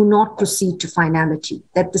cases do not proceed to finality,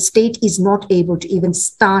 that the state is not able to even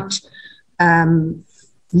start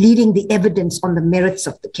leading the evidence on the merits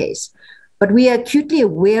of the case. But we are acutely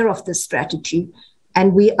aware of this strategy,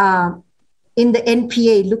 and we are in the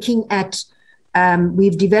NPA looking at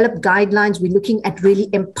we've developed guidelines. We're looking at really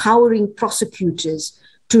empowering prosecutors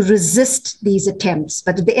to resist these attempts.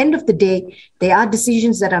 But at the end of the day, they are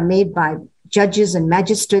decisions that are made by judges and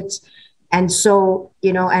magistrates. And so,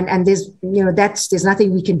 and there's, there's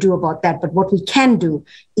nothing we can do about that. But what we can do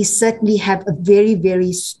is certainly have a very,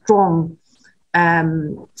 very strong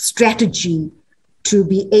strategy to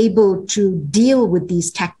be able to deal with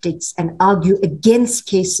these tactics and argue against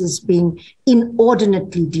cases being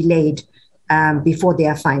inordinately delayed before they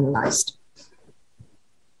are finalized.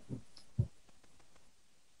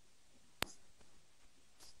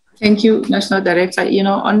 Thank you, National Director.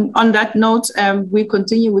 On that note, we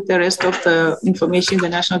continue with the rest of the information the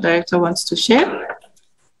National Director wants to share.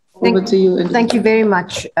 Over to you. Thank you very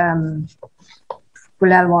much,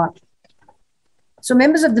 Gulalwa. So,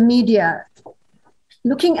 members of the media,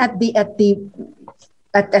 looking at the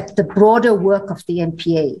broader work of the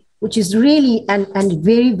NPA, which is really a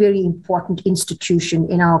very, very important institution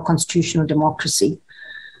in our constitutional democracy.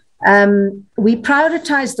 We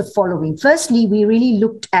prioritized the following. Firstly, we really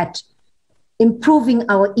looked at improving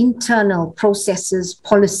our internal processes,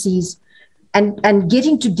 policies, and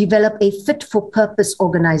getting to develop a fit-for-purpose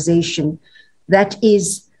organization that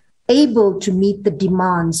is able to meet the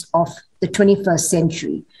demands of the 21st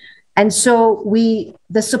century. And so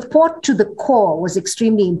the support to the core was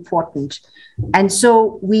extremely important. And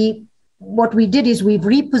so what we did is we've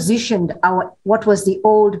repositioned what was the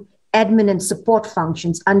old admin and support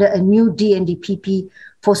functions under a new DNDPP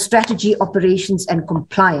for strategy, operations, and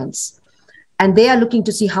compliance. And they are looking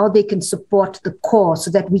to see how they can support the core so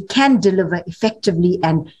that we can deliver effectively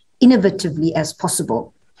and innovatively as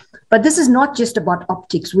possible. But this is not just about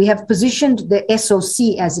optics. We have positioned the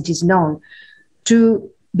SOC, as it is known, to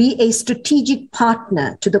be a strategic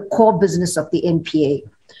partner to the core business of the NPA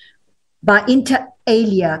by inter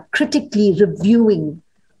alia critically reviewing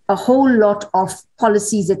a whole lot of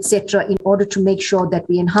policies, etc., in order to make sure that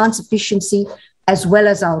we enhance efficiency as well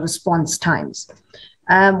as our response times.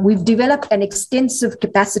 We've developed an extensive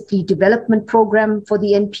capacity development program for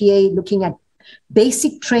the NPA, looking at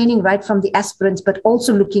basic training right from the aspirants, but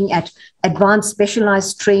also looking at advanced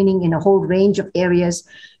specialized training in a whole range of areas.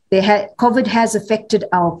 COVID has affected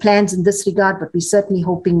our plans in this regard, but we're certainly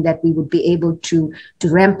hoping that we would be able to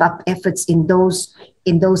ramp up efforts in those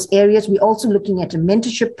areas. We're also looking at a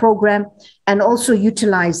mentorship program and also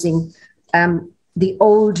utilizing the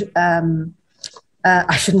old,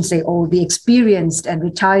 I shouldn't say old, the experienced and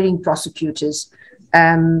retiring prosecutors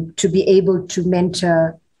to be able to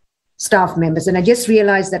mentor staff members. And I just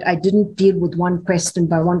realized that I didn't deal with one question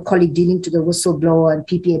by one colleague dealing to the whistleblower and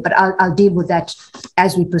PPA, but I'll deal with that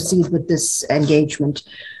as we proceed with this engagement.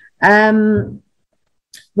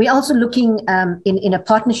 We're also looking in a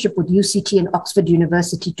partnership with UCT and Oxford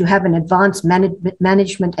University to have an advanced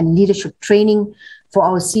management and leadership training for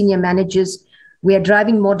our senior managers. We are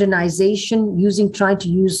driving modernization, trying to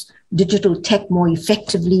use digital tech more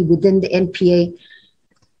effectively within the NPA.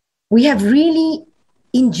 we have really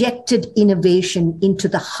injected innovation into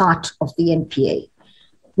the heart of the NPA.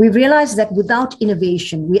 We realize that without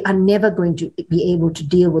innovation, we are never going to be able to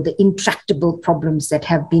deal with the intractable problems that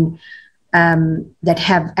have been, that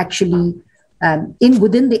have actually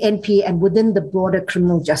within the NPA and within the broader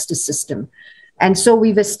criminal justice system. And so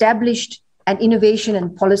we've established an innovation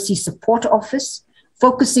and policy support office,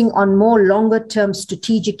 focusing on more longer-term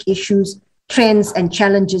strategic issues, trends, and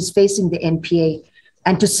challenges facing the NPA,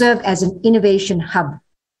 and to serve as an innovation hub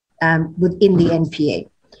within the NPA.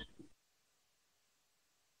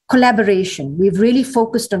 Collaboration. We've really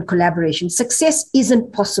focused on collaboration. Success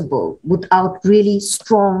isn't possible without really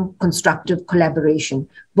strong, constructive collaboration,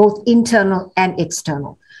 both internal and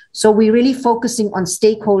external. So we're really focusing on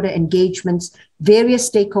stakeholder engagements, various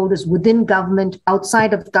stakeholders within government,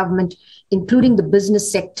 outside of government, including the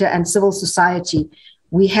business sector and civil society.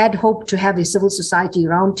 We had hoped to have a civil society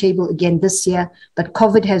roundtable again this year, but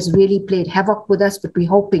COVID has really played havoc with us. But we're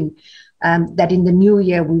hoping that in the new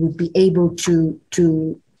year, we would be able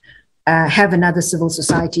to have another civil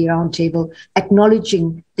society roundtable,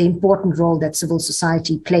 acknowledging the important role that civil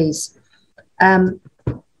society plays.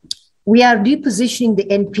 We are repositioning the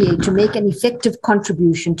NPA to make an effective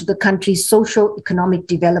contribution to the country's socio-economic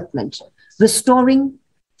development, restoring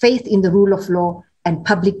faith in the rule of law and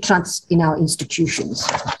public trust in our institutions.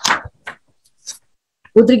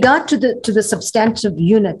 With regard to the substantive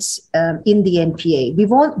units in the NPA,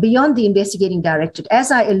 beyond the investigating directorate,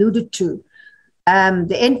 as I alluded to,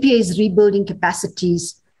 the NPA is rebuilding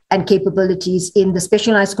capacities and capabilities in the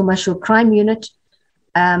specialized commercial crime unit,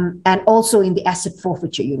 and also in the asset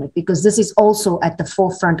forfeiture unit, because this is also at the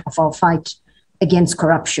forefront of our fight against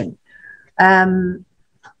corruption.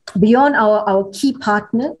 Beyond our key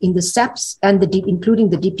partner in the SAPS and including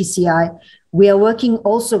the DPCI, we are working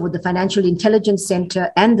also with the Financial Intelligence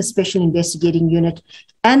Center and the Special Investigating Unit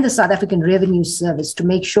and the South African Revenue Service to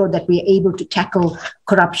make sure that we are able to tackle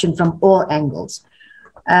corruption from all angles.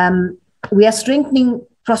 We are strengthening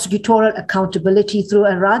prosecutorial accountability through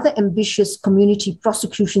a rather ambitious community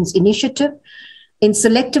prosecutions initiative. In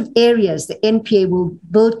selective areas, the NPA will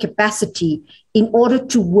build capacity in order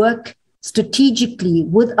to work strategically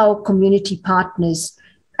with our community partners,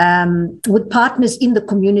 with partners in the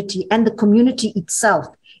community and the community itself,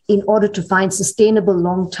 in order to find sustainable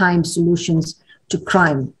long-term solutions to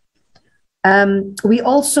crime. We're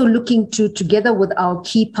also looking to, together with our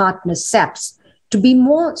key partners, SAPS, to be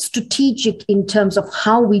more strategic in terms of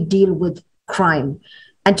how we deal with crime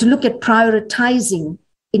and to look at prioritizing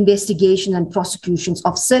investigation and prosecutions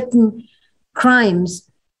of certain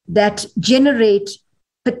crimes that generate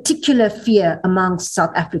particular fear amongst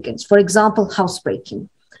South Africans. For example, housebreaking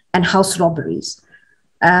and house robberies.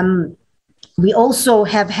 We also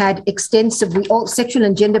have had extensive, sexual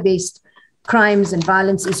and gender-based crimes and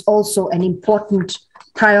violence is also an important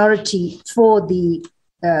priority for the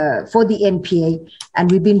NPA,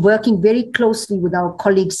 and we've been working very closely with our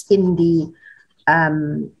colleagues in the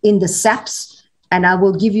SAPS, and I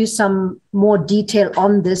will give you some more detail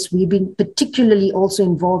on this. We've been particularly also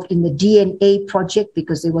involved in the DNA project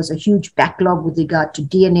because there was a huge backlog with regard to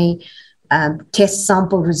DNA test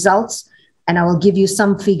sample results, and I will give you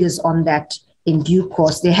some figures on that in due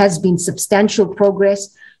course. There has been substantial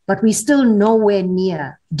progress, but we're still nowhere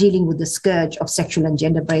near dealing with the scourge of sexual and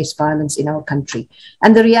gender-based violence in our country.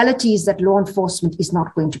 And the reality is that law enforcement is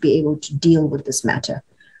not going to be able to deal with this matter.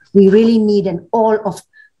 We really need a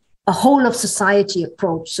whole of society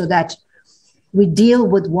approach so that we deal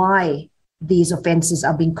with why these offenses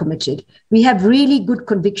are being committed. We have really good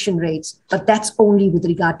conviction rates, but that's only with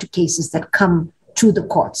regard to cases that come to the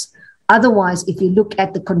courts. Otherwise, if you look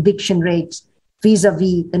at the conviction rates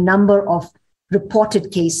vis-a-vis the number of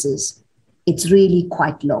reported cases, it's really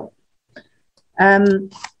quite low.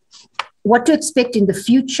 What to expect in the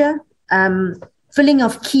future? Filling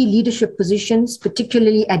of key leadership positions,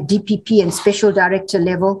 particularly at DPP and special director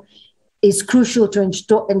level, is crucial to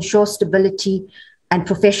ensure stability and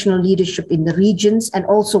professional leadership in the regions and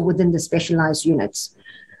also within the specialized units.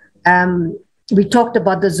 We talked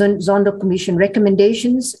about the Zondo Commission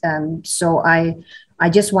recommendations. So I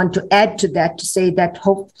just want to add to that to say that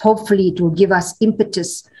hopefully it will give us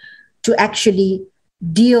impetus to actually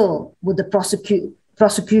deal with the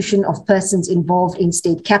prosecution of persons involved in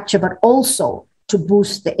state capture, but also to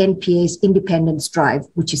boost the NPA's independence drive,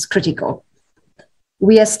 which is critical.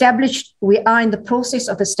 We are in the process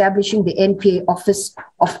of establishing the NPA Office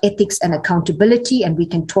of Ethics and Accountability, and we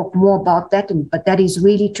can talk more about that, but that is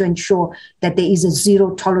really to ensure that there is a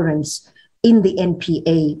zero tolerance in the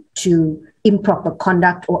NPA to improper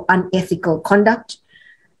conduct or unethical conduct.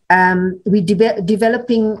 We're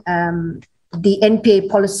developing the NPA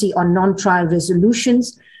policy on non-trial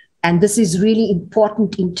resolutions. And this is really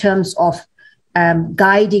important in terms of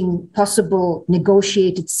guiding possible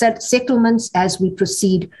negotiated settlements as we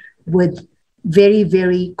proceed with very,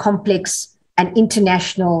 very complex and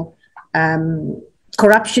international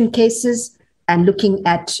corruption cases, and looking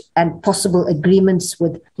at possible agreements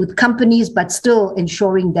with companies, but still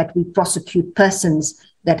ensuring that we prosecute persons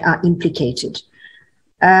that are implicated.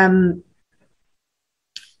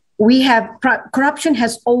 Corruption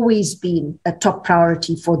has always been a top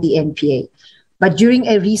priority for the NPA, but during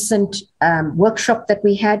a recent workshop that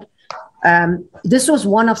we had, this was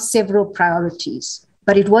one of several priorities,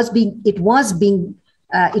 but it was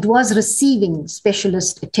receiving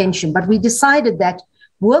specialist attention. But we decided that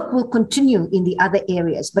work will continue in the other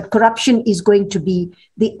areas, but corruption is going to be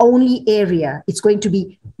the only area. It's going to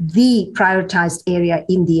be the prioritized area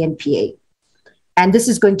in the NPA. And this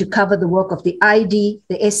is going to cover the work of the ID,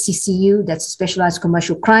 the SCCU, that's the Specialized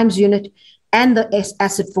Commercial Crimes Unit, and the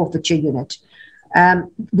Asset Forfeiture Unit.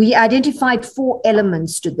 We identified 4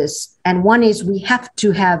 elements to this. And one is we have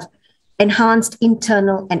to have enhanced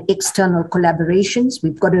internal and external collaborations.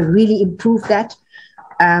 We've got to really improve that.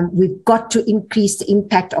 We've got to increase the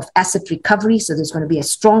impact of asset recovery. So there's going to be a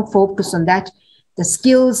strong focus on that. The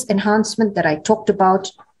skills enhancement that I talked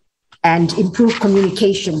about, and improve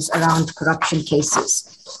communications around corruption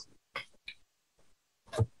cases.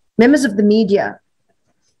 Members of the media,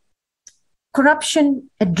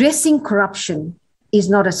 addressing corruption is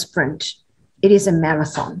not a sprint. It is a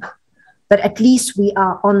marathon. But at least we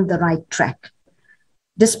are on the right track.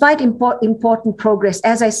 Despite important progress,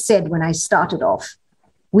 as I said when I started off,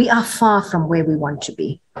 we are far from where we want to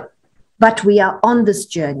be, but we are on this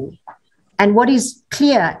journey. And what is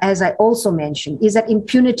clear, as I also mentioned, is that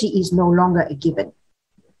impunity is no longer a given.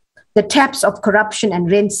 The taps of corruption and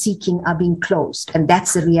rent-seeking are being closed, and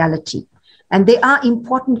that's the reality. And there are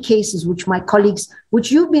important cases which my colleagues,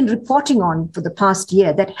 which you've been reporting on for the past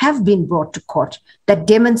year, that have been brought to court that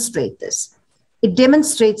demonstrate this. It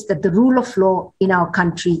demonstrates that the rule of law in our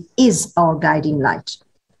country is our guiding light.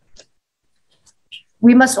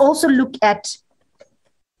 We must also look at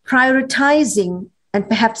prioritizing and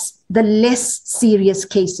perhaps the less serious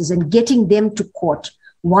cases and getting them to court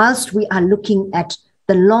whilst we are looking at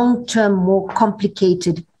the long-term, more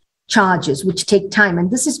complicated charges, which take time. And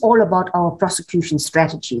this is all about our prosecution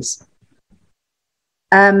strategies.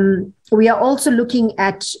 We are also looking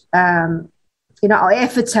at, our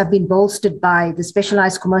efforts have been bolstered by the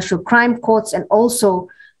Specialized Commercial Crime Courts and also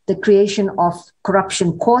the creation of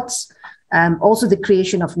corruption courts, also the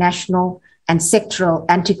creation of national and sectoral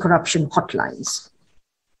anti-corruption hotlines.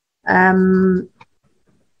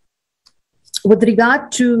 With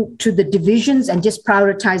regard to the divisions and just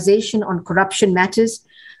prioritization on corruption matters,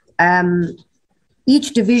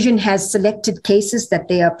 each division has selected cases that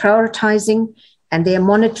they are prioritizing, and they are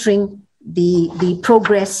monitoring the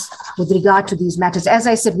progress with regard to these matters. As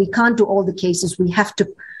I said, we can't do all the cases. We have to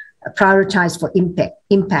prioritize for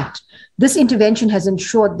impact. This intervention has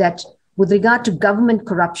ensured that with regard to government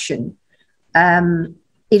corruption,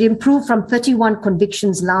 it improved from 31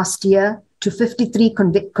 convictions last year to 53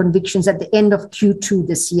 convictions at the end of Q2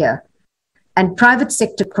 this year. And private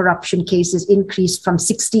sector corruption cases increased from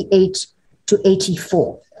 68 to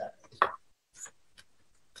 84.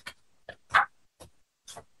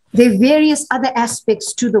 There are various other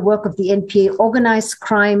aspects to the work of the NPA. Organized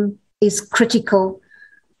crime is critical,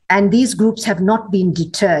 and these groups have not been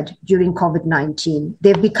deterred during COVID-19.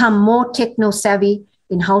 They've become more techno-savvy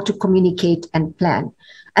in how to communicate and plan.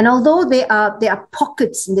 And although there are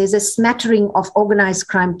pockets, and there's a smattering of organized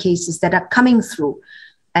crime cases that are coming through,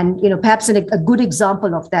 and perhaps a good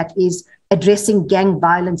example of that is addressing gang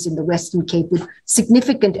violence in the Western Cape with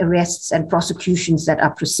significant arrests and prosecutions that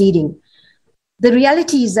are proceeding. The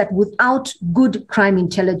reality is that without good crime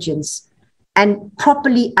intelligence and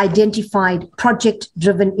properly identified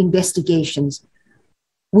project-driven investigations,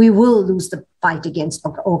 we will lose the fight against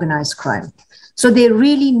organized crime. So there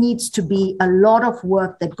really needs to be a lot of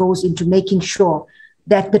work that goes into making sure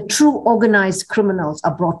that the true organized criminals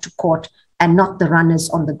are brought to court and not the runners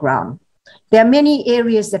on the ground. There are many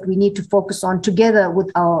areas that we need to focus on together with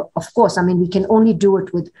we can only do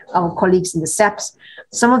it with our colleagues in the SAPs.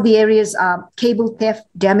 Some of the areas are cable theft,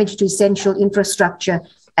 damage to essential infrastructure,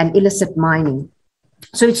 and illicit mining.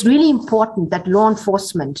 So it's really important that law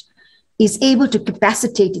enforcement is able to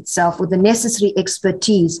capacitate itself with the necessary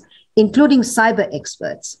expertise, including cyber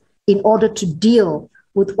experts, in order to deal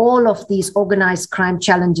with all of these organized crime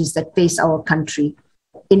challenges that face our country,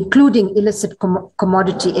 including illicit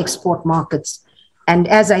commodity export markets. And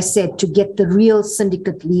as I said, to get the real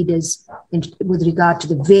syndicate leaders with regard to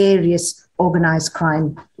the various organized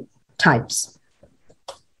crime types.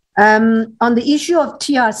 On the issue of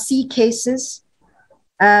TRC cases,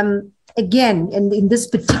 again, in this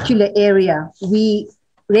particular area, we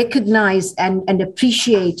recognize and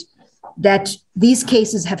appreciate that these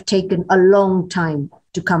cases have taken a long time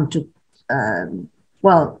to come to,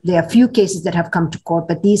 well, there are few cases that have come to court,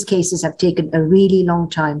 but these cases have taken a really long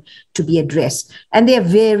time to be addressed. And there are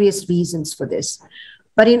various reasons for this.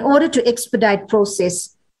 But in order to expedite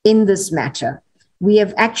process in this matter, we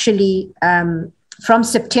have actually, from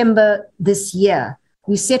September this year,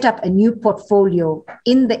 we set up a new portfolio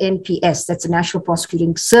in the NPS, that's the National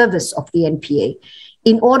Prosecuting Service of the NPA,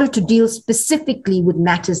 in order to deal specifically with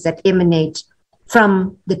matters that emanate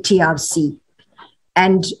from the TRC.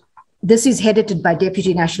 And this is headed by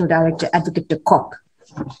Deputy National Director Advocate de Kock.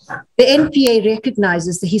 The NPA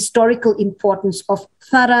recognizes the historical importance of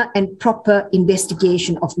thorough and proper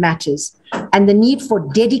investigation of matters and the need for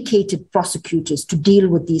dedicated prosecutors to deal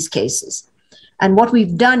with these cases. And what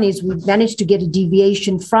we've done is we've managed to get a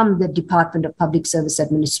deviation from the Department of Public Service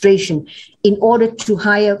Administration in order to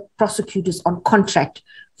hire prosecutors on contract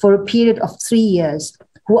for a period of 3 years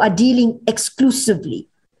who are dealing exclusively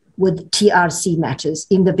with TRC matters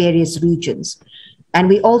in the various regions. And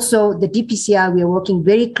we also, the DPCI, we are working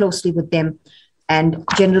very closely with them, and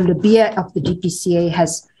General Labia of the DPCA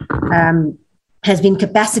has been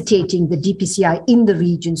capacitating the DPCI in the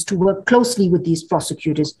regions to work closely with these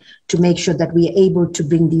prosecutors to make sure that we are able to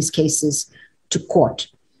bring these cases to court.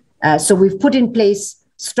 So we've put in place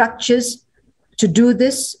structures to do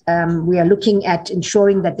this. We are looking at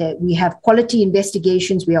ensuring that we have quality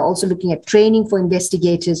investigations. We are also looking at training for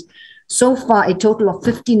investigators. So far, a total of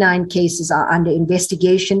 59 cases are under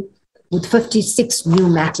investigation, with 56 new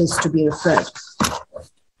matters to be referred.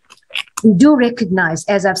 We do recognize,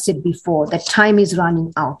 as I've said before, that time is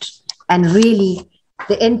running out. And really,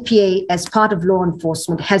 the NPA, as part of law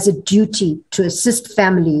enforcement, has a duty to assist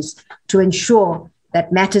families to ensure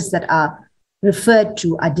that matters that are referred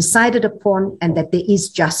to are decided upon and that there is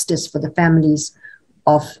justice for the families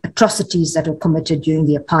of atrocities that were committed during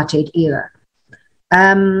the apartheid era.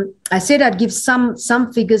 I said I'd give some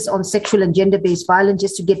figures on sexual and gender-based violence,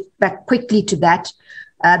 just to get back quickly to that.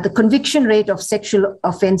 The conviction rate of sexual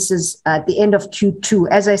offenses at the end of Q2,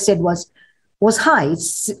 as I said, was high.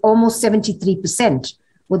 It's almost 73%,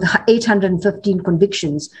 with 815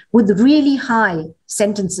 convictions, with really high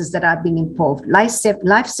sentences that are being imposed.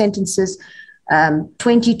 Life sentences,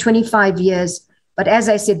 20, 25 years. But as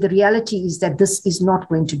I said, the reality is that this is not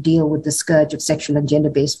going to deal with the scourge of sexual and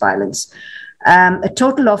gender-based violence. A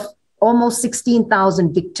total of almost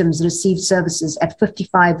 16,000 victims received services at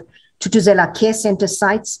 55 Tutuzela Care Center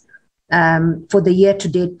sites for the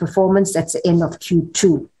year-to-date performance. That's the end of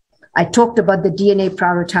Q2. I talked about the DNA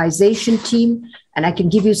prioritization team, and I can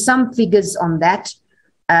give you some figures on that.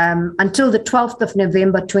 Until the 12th of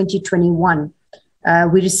November 2021,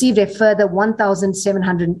 we received a further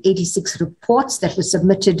 1,786 reports that were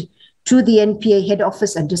submitted to the NPA head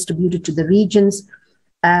office and distributed to the regions.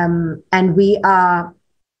 And we are,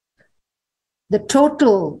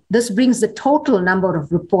 this brings the total number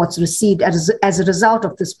of reports received as a result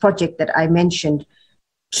of this project that I mentioned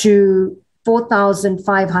to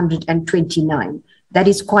 4,529. That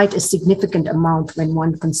is quite a significant amount when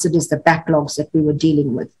one considers the backlogs that we were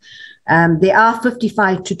dealing with. There are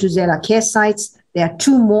 55 Tutuzela care sites. There are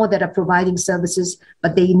 2 more that are providing services,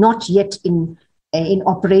 but they're not yet in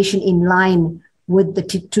operation in line with the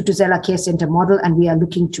Tutuzela Care Center model, and we are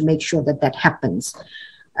looking to make sure that that happens.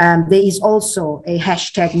 There is also a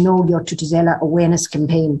hashtag Know Your Tutuzela awareness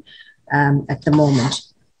campaign at the moment.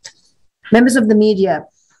 Members of the media,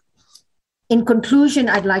 in conclusion,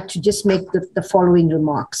 I'd like to just make the following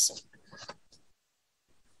remarks.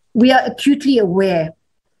 We are acutely aware,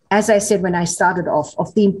 as I said when I started off,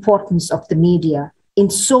 of the importance of the media in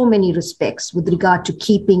so many respects with regard to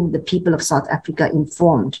keeping the people of South Africa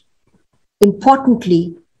informed.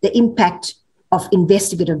 Importantly, the impact of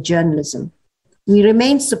investigative journalism. We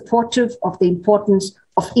remain supportive of the importance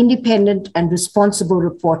of independent and responsible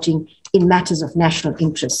reporting in matters of national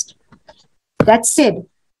interest. That said,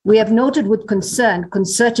 we have noted with concern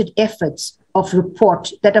concerted efforts of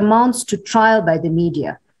report that amounts to trial by the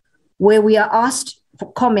media, where we are asked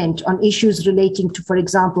for comment on issues relating to, for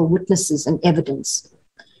example, witnesses and evidence.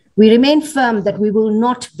 We remain firm that we will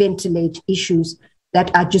not ventilate issues that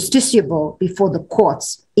are justiciable before the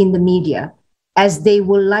courts in the media, as they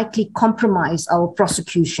will likely compromise our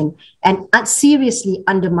prosecution and seriously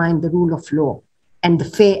undermine the rule of law and the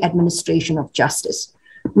fair administration of justice.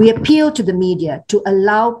 We appeal to the media to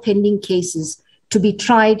allow pending cases to be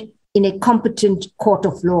tried in a competent court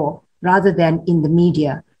of law rather than in the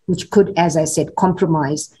media, which could, as I said,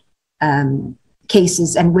 compromise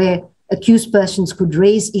cases, and where accused persons could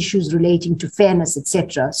raise issues relating to fairness,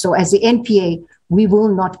 etc. So as the NPA, we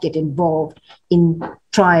will not get involved in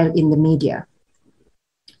trial in the media.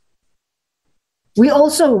 We're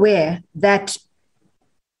also aware that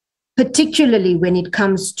particularly when it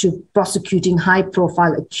comes to prosecuting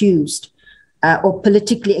high-profile accused or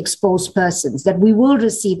politically exposed persons, that we will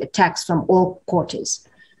receive attacks from all quarters.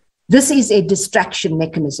 This is a distraction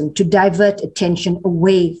mechanism to divert attention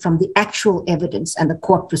away from the actual evidence and the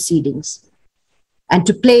court proceedings, and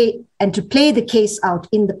to play the case out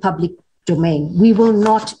in the public domain. We will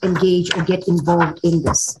not engage or get involved in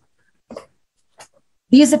this.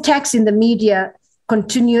 These attacks in the media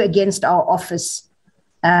continue against our office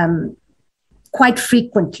quite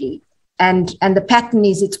frequently, and the pattern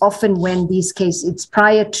is it's often when these cases, it's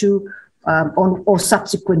prior to or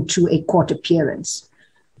subsequent to a court appearance.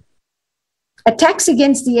 Attacks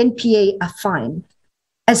against the NPA are fine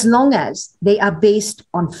as long as they are based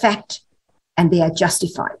on fact and they are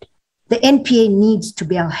justified. The NPA needs to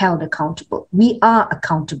be held accountable. We are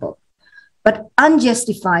accountable. But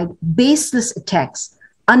unjustified, baseless attacks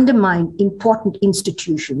undermine important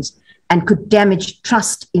institutions and could damage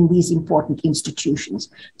trust in these important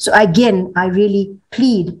institutions. So again, I really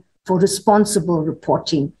plead for responsible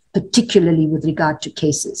reporting, particularly with regard to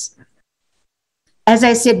cases. As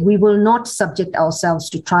I said, we will not subject ourselves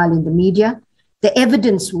to trial in the media. The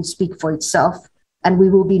evidence will speak for itself, and we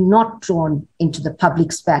will be not drawn into the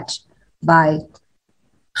public spat by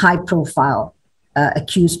high-profile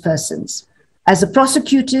accused persons. As the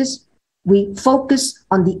prosecutors, we focus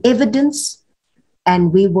on the evidence,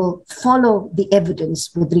 and we will follow the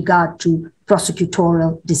evidence with regard to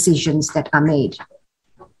prosecutorial decisions that are made.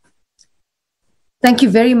 Thank you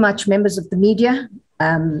very much, members of the media.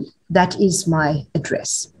 That is my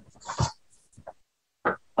address.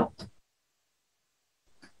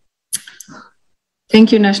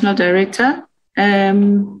 Thank you, National Director.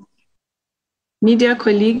 Media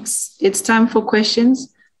colleagues, it's time for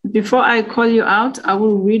questions. Before I call you out, I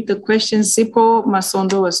will read the questions. Sipho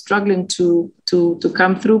Masondo was struggling to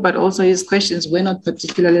come through, but also his questions were not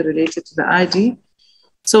particularly related to the ID.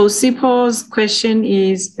 So Sipho's question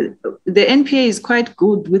is, the NPA is quite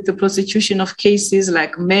good with the prosecution of cases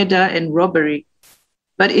like murder and robbery,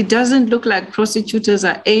 but it doesn't look like prosecutors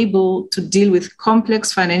are able to deal with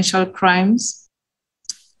complex financial crimes.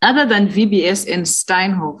 Other than VBS and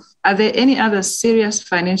Steinhoff, are there any other serious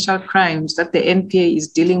financial crimes that the NPA is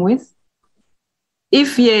dealing with?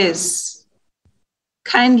 If yes,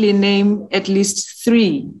 kindly name at least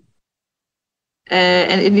 3.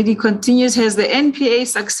 And it continues, has the NPA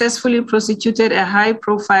successfully prosecuted a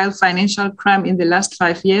high-profile financial crime in the last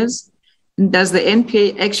 5 years? And does the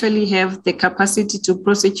NPA actually have the capacity to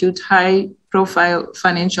prosecute high-profile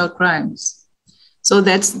financial crimes? So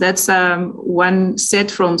that's one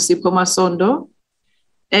set from Sipho Masondo.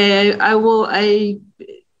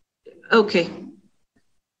 Okay.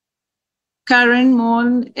 Karen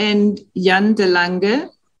Mon and Jan de Lange,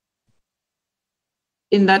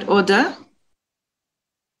 in that order.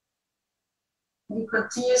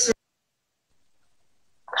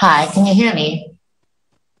 Hi, can you hear me?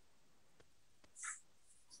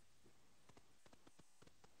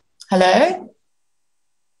 Hello?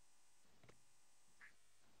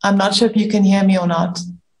 I'm not sure if you can hear me or not.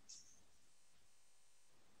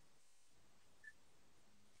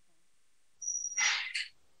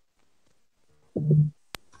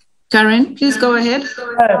 Karen, please go ahead.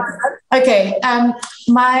 Okay,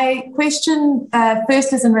 my question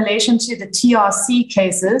first is in relation to the TRC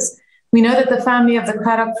cases. We know that the family of the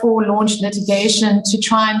Karak 4 launched litigation to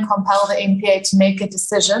try and compel the NPA to make a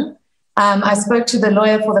decision. I spoke to the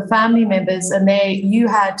lawyer for the family members, and you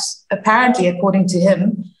had apparently, according to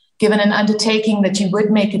him, given an undertaking that you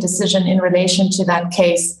would make a decision in relation to that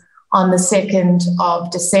case on the 2nd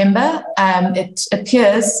of December. It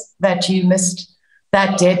appears that you missed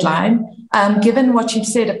that deadline. Given what you've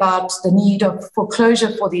said about the need of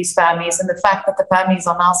foreclosure for these families and the fact that the families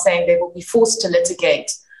are now saying they will be forced to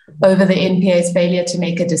litigate over the NPA's failure to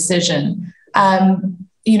make a decision, can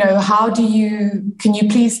you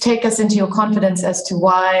please take us into your confidence as to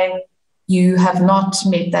why you have not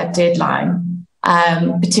met that deadline,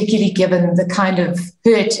 particularly given the kind of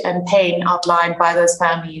hurt and pain outlined by those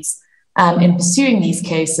families in pursuing these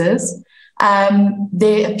cases?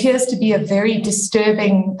 There appears to be a very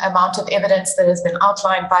disturbing amount of evidence that has been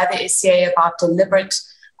outlined by the SCA about deliberate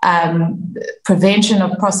prevention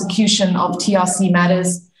of prosecution of TRC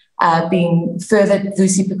matters being furthered,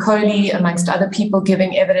 Vusi Piccoli, amongst other people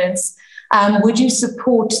giving evidence. Would you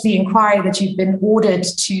support the inquiry that you've been ordered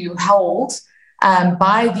to hold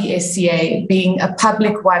by the SCA being a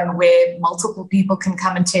public one where multiple people can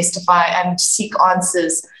come and testify and seek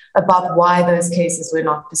answers about why those cases were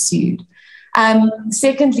not pursued.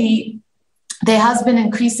 Secondly, there has been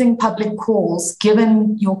increasing public calls,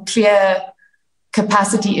 given your clear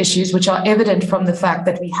capacity issues, which are evident from the fact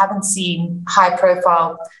that we haven't seen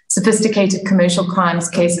high-profile, sophisticated commercial crimes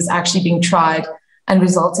cases actually being tried and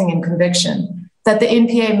resulting in conviction, that the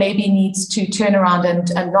NPA maybe needs to turn around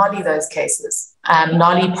and nolly those cases,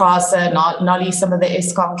 nolly PRASA, nolly some of the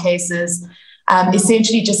ESCOM cases,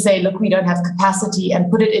 essentially just say, look, we don't have capacity,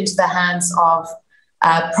 and put it into the hands of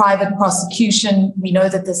private prosecution. We know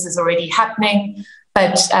that this is already happening,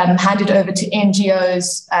 but hand it over to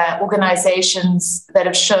NGOs, organizations that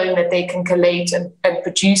have shown that they can collate and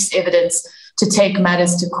produce evidence to take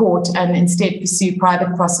matters to court and instead pursue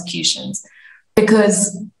private prosecutions.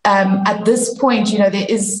 Because at this point, there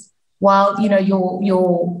is, while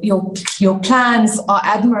your plans are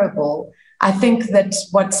admirable, I think that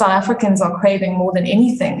what South Africans are craving more than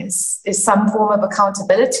anything is some form of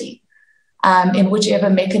accountability in whichever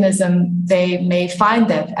mechanism they may find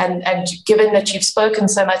that. And given that you've spoken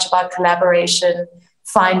so much about collaboration,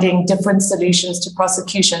 finding different solutions to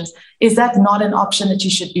prosecutions, is that not an option that you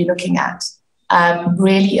should be looking at?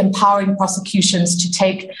 Really empowering prosecutions to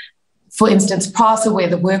take, for instance, PRASA, where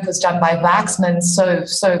the work was done by Vaxman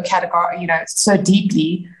so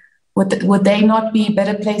deeply, would they not be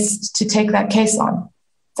better placed to take that case on?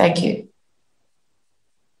 Thank you.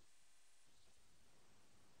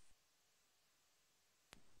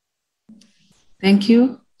 Thank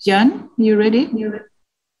you. Jan, you ready?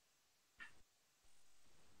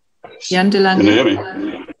 Jan de Lange. Can you hear me?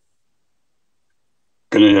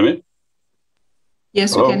 Can you hear me?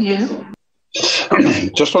 Yes, Hello? We can hear you.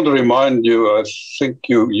 Just want to remind you, I think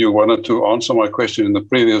you wanted to answer my question in the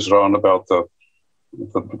previous round about the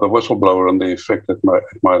whistleblower and the effect it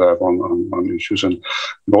might have on issues. And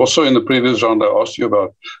also in the previous round, I asked you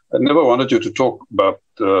about, I never wanted you to talk about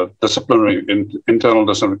internal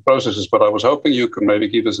disciplinary processes, but I was hoping you could maybe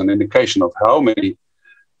give us an indication of how many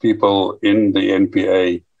people in the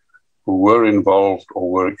NPA who were involved or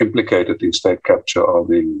were implicated in state capture are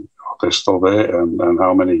they still there, and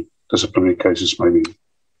how many disciplinary cases, maybe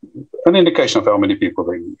an indication of how many people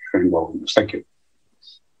are involved in this. Thank you.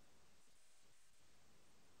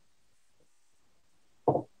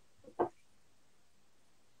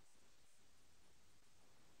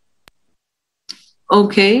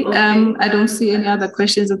 Okay, I don't see any other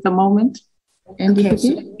questions at the moment. Okay, so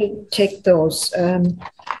let me take those.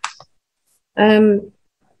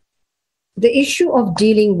 The issue of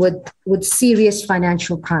dealing with serious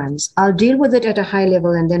financial crimes, I'll deal with it at a high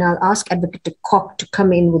level, and then I'll ask Advocate Koch to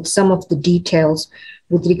come in with some of the details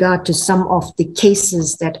with regard to some of the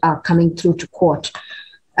cases that are coming through to court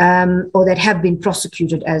or that have been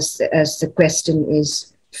prosecuted, as the question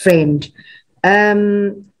is framed.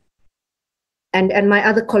 And my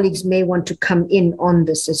other colleagues may want to come in on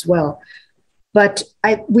this as well. But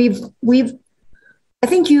I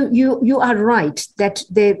think you are right that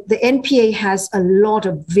the NPA has a lot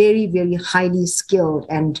of very, very highly skilled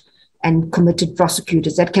and committed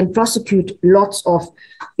prosecutors that can prosecute lots of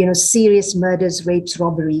serious murders, rapes,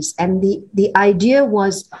 robberies. And the idea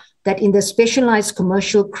was that in the specialized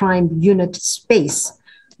commercial crime unit space,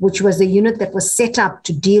 which was the unit that was set up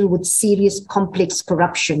to deal with serious, complex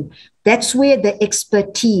corruption, that's where the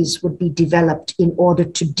expertise would be developed in order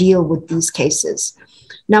to deal with these cases.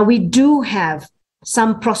 Now, we do have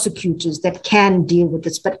some prosecutors that can deal with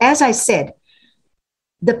this, but as I said,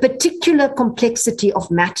 the particular complexity of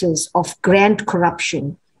matters of grand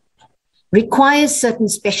corruption requires certain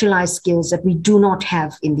specialized skills that we do not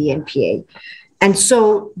have in the NPA. And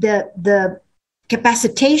so the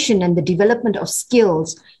capacitation and the development of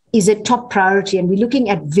skills is a top priority, and we're looking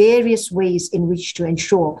at various ways in which to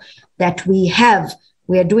ensure that we're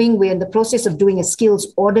in the process of doing a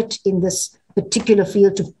skills audit in this particular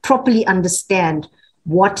field to properly understand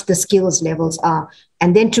what the skills levels are,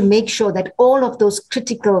 and then to make sure that all of those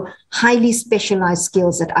critical, highly specialized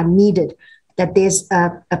skills that are needed, that there's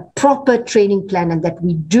a proper training plan, and that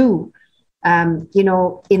we do, I'm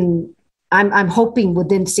hoping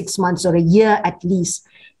within 6 months or a year at least,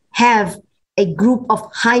 have a group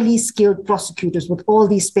of highly skilled prosecutors with all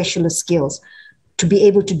these specialist skills to be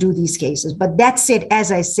able to do these cases. But that said,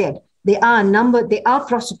 as I said, there are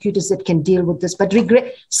prosecutors that can deal with this, but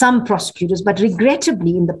some prosecutors, but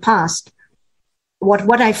regrettably in the past,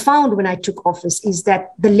 what I found when I took office is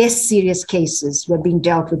that the less serious cases were being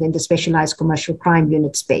dealt with in the specialized commercial crime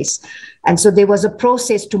unit space. And so there was a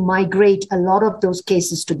process to migrate a lot of those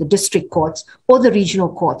cases to the district courts or the regional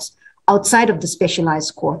courts outside of the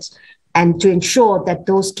specialized courts. and to ensure that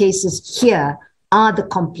those cases here are the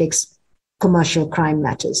complex commercial crime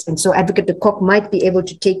matters. And so Advocate de Kock might be able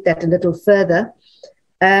to take that a little further.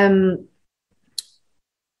 On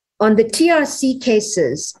the TRC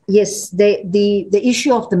cases, yes, the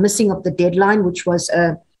issue of the missing of the deadline, which was,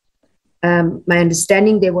 my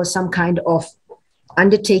understanding, there was some kind of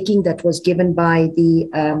undertaking that was given by the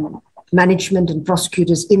management and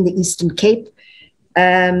prosecutors in the Eastern Cape.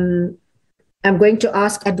 I'm going to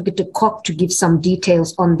ask Advocate de Kock to give some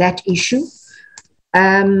details on that issue.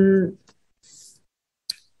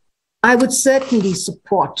 I would certainly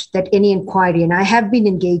support that any inquiry, and I have been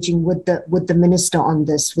engaging with the minister on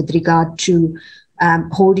this with regard to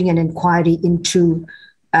holding an inquiry into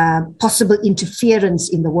possible interference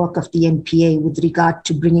in the work of the NPA with regard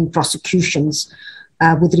to bringing prosecutions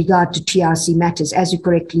with regard to TRC matters. As you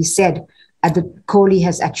correctly said, the Kohli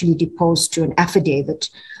has actually deposed to an affidavit,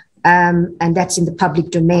 and that's in the public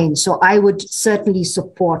domain. So I would certainly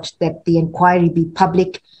support that the inquiry be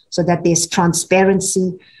public so that there's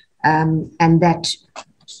transparency, and that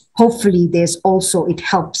hopefully it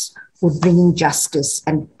helps with bringing justice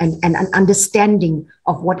and an understanding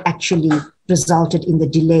of what actually resulted in the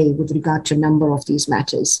delay with regard to a number of these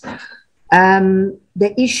matters.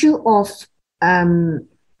 The issue of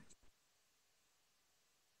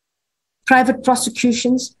private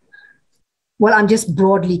prosecutions, well, I'm just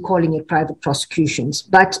broadly calling it private prosecutions,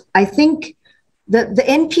 but I think the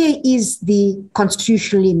NPA is the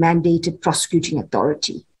constitutionally mandated prosecuting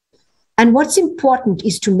authority. And what's important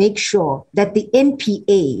is to make sure that the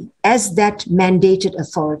NPA, as that mandated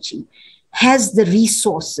authority, has the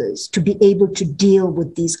resources to be able to deal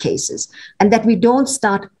with these cases, and that we don't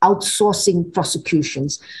start outsourcing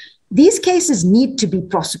prosecutions. These cases need to be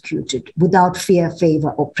prosecuted without fear,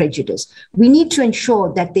 favor, or prejudice. We need to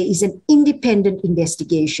ensure that there is an independent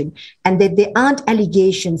investigation and that there aren't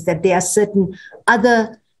allegations that there are certain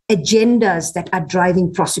other agendas that are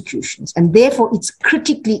driving prosecutions. And therefore, it's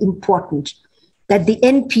critically important that the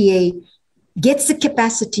NPA gets the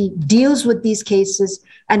capacity, deals with these cases,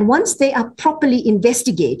 and once they are properly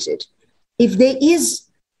investigated, if there is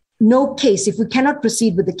no case, if we cannot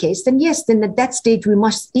proceed with the case, then yes, then at that stage we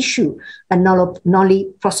must issue a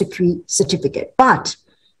nolli prosequi certificate. But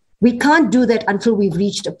we can't do that until we've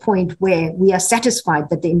reached a point where we are satisfied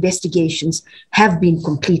that the investigations have been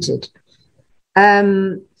completed.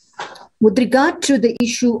 With regard to the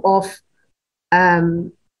issue of,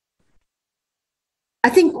 I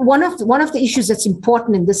think one of the issues that's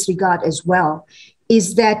important in this regard as well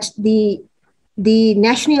is that the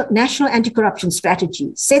national anti-corruption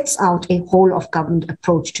strategy sets out a whole of government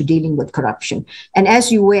approach to dealing with corruption. And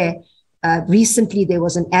as you were, recently there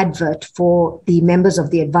was an advert for the members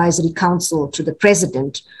of the advisory council to the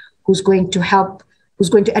president, who's going to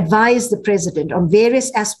advise the president on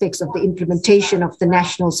various aspects of the implementation of the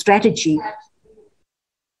national strategy,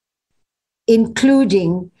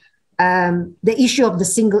 including the issue of the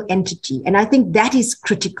single entity. And I think that is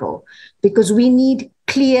critical because we need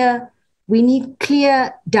clear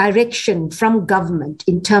direction from government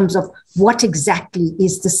in terms of what exactly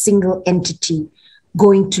is the single entity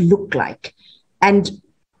going to look like. And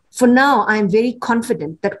for now, I'm very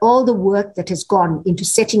confident that all the work that has gone into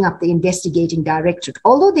setting up the investigating directorate,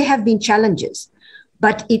 although there have been challenges,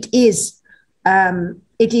 but it is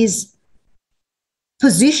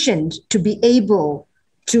positioned to be able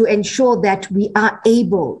to ensure that we are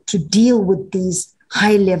able to deal with these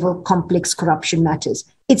high-level complex corruption matters.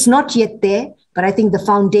 It's not yet there, but I think the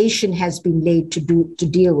foundation has been laid to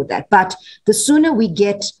deal with that. But the sooner we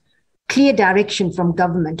get clear direction from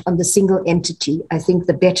government on the single entity, I think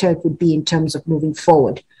the better it would be in terms of moving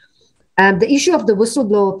forward. The issue of the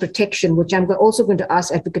whistleblower protection, which I'm also going to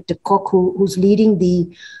ask Advocate de Kock, who's leading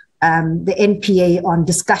the NPA on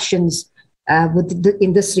discussions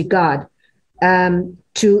in this regard,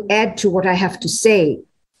 to add to what I have to say.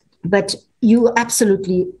 But you're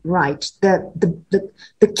absolutely right.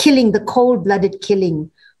 The killing, the cold-blooded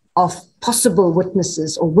killing of possible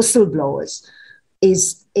witnesses or whistleblowers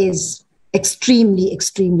is extremely,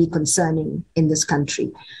 extremely concerning in this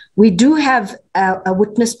country. We do have a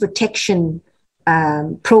witness protection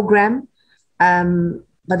program,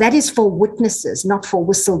 but that is for witnesses, not for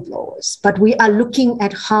whistleblowers. But we are looking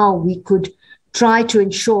at how we could try to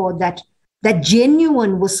ensure that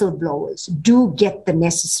genuine whistleblowers do get the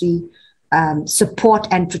necessary support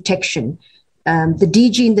and protection. The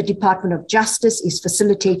DG in the Department of Justice is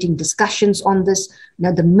facilitating discussions on this.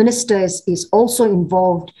 Now, the minister is also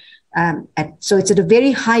involved. So it's at a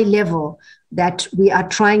very high level that we are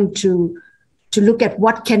trying to look at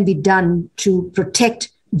what can be done to protect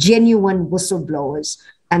genuine whistleblowers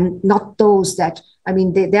and not those that, I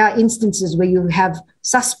mean, there are instances where you have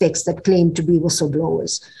suspects that claim to be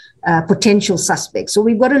whistleblowers, potential suspects. So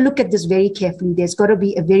we've got to look at this very carefully. There's got to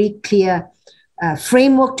be a very clear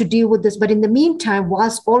framework to deal with this. But in the meantime,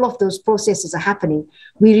 whilst all of those processes are happening,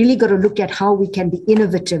 we really got to look at how we can be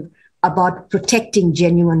innovative about protecting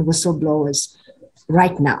genuine whistleblowers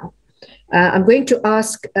right now. I'm going to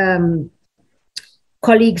ask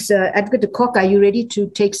colleagues, Advocate de Kock, are you ready to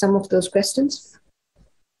take some of those questions?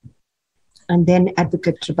 And then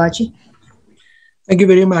Advocate Tripathi. Thank you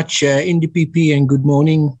very much, NDPP, and good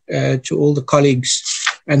morning to all the colleagues.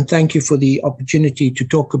 And thank you for the opportunity to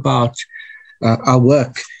talk about our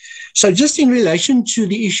work. So just in relation to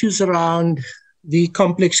the issues around the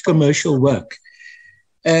complex commercial work,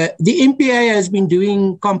 the NPA has been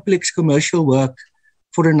doing complex commercial work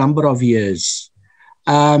for a number of years.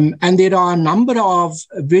 And there are a number of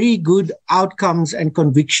very good outcomes and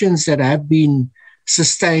convictions that have been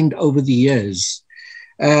sustained over the years.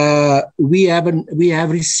 We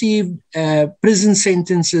have received prison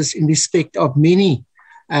sentences in respect of many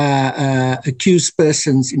accused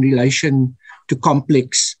persons in relation to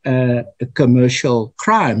complex commercial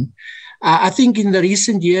crime. I think in the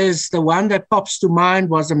recent years, the one that pops to mind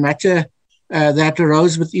was a matter that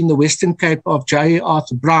arose within the Western Cape of J.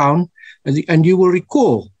 Arthur Brown. And you will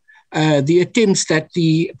recall the attempts that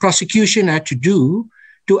the prosecution had to do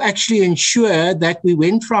to actually ensure that we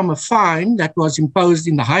went from a fine that was imposed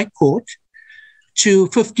in the High Court to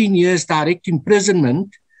 15 years direct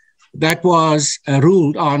imprisonment that was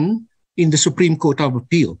ruled on in the Supreme Court of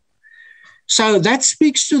Appeal. So that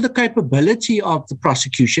speaks to the capability of the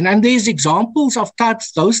prosecution. And there's examples of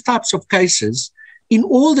those types of cases in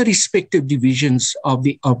all the respective divisions of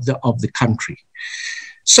the country.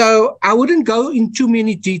 So I wouldn't go in too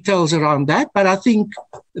many details around that, but I think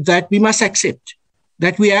that we must accept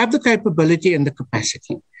that we have the capability and the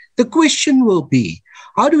capacity. The question will be,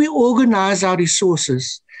 how do we organize our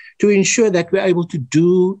resources to ensure that we're able to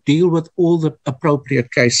deal with all the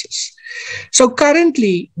appropriate cases? So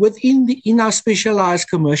currently, in our specialized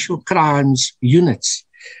commercial crimes units,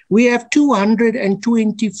 we have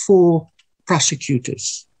 224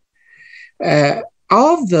 prosecutors.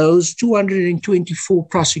 Of those 224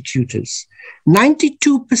 prosecutors,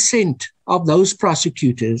 92% of those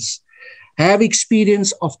prosecutors have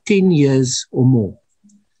experience of 10 years or more.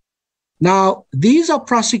 Now, these are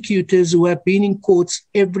prosecutors who have been in courts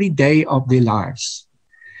every day of their lives.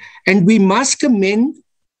 And we must commend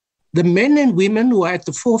the men and women who are at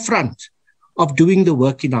the forefront of doing the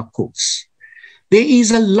work in our courts. There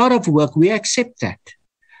is a lot of work, we accept that.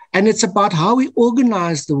 And it's about how we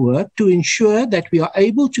organize the work to ensure that we are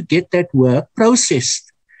able to get that work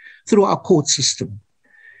processed through our court system.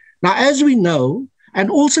 Now, as we know, and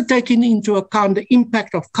also taking into account the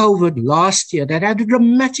impact of COVID last year, that had a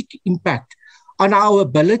dramatic impact on our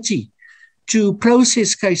ability to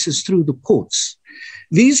process cases through the courts.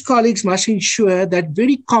 These colleagues must ensure that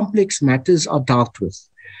very complex matters are dealt with.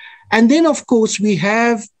 And then, of course, we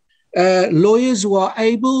have lawyers who are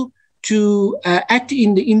able to act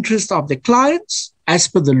in the interest of the clients as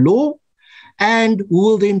per the law, and who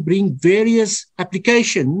will then bring various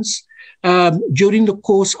applications during the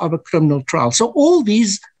course of a criminal trial. So all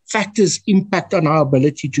these factors impact on our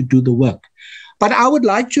ability to do the work. But I would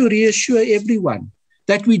like to reassure everyone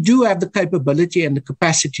that we do have the capability and the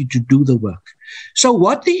capacity to do the work. So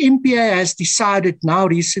what the NPA has decided now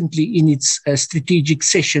recently in its strategic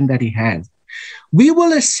session that it had, we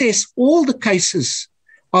will assess all the cases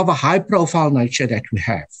of a high-profile nature that we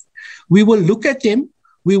have. We will look at them,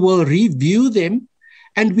 we will review them,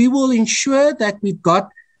 and we will ensure that we've got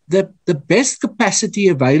the best capacity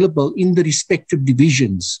available in the respective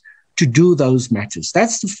divisions to do those matters.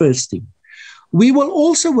 That's the first thing. We will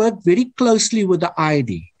also work very closely with the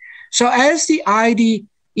ID. So as the ID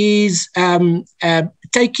is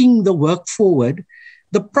taking the work forward,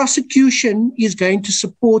 the prosecution is going to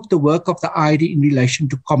support the work of the ID in relation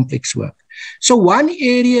to complex work. So one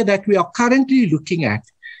area that we are currently looking at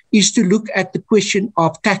is to look at the question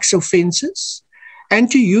of tax offences and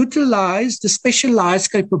to utilize the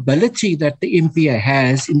specialized capability that the NPA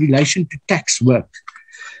has in relation to tax work.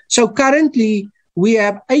 So currently, we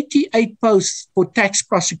have 88 posts for tax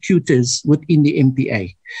prosecutors within the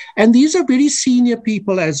NPA. And these are very senior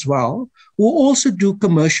people as well who also do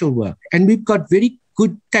commercial work. And we've got very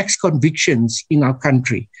good tax convictions in our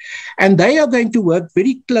country. And they are going to work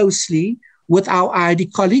very closely with our ID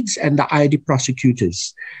colleagues and the ID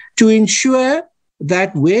prosecutors to ensure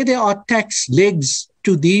that where there are tax legs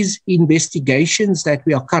to these investigations that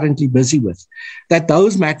we are currently busy with, that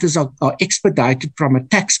those matters are expedited from a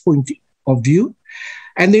tax point of view.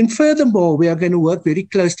 And then furthermore, we are going to work very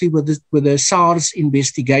closely with the SARS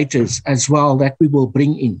investigators as well that we will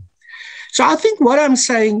bring in. So I think what I'm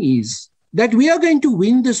saying is that we are going to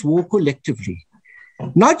win this war collectively,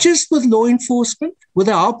 not just with law enforcement, with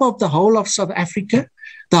the help of the whole of South Africa,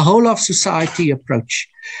 the whole of society approach.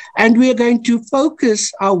 And we are going to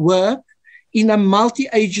focus our work in a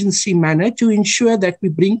multi-agency manner to ensure that we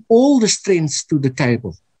bring all the strengths to the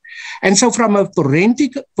table. And so from a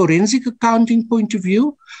forensic accounting point of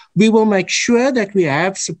view, we will make sure that we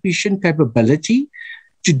have sufficient capability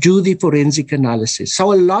to do the forensic analysis.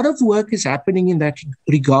 So a lot of work is happening in that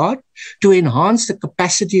regard to enhance the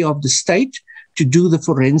capacity of the state to do the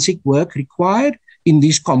forensic work required in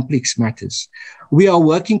these complex matters. We are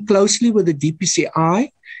working closely with the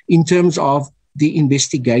DPCI in terms of the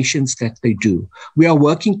investigations that they do. We are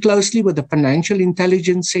working closely with the Financial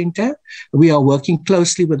Intelligence Center. We are working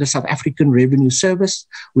closely with the South African Revenue Service.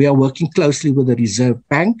 We are working closely with the Reserve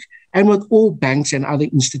Bank and with all banks and other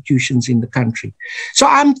institutions in the country. So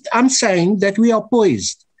I'm saying that we are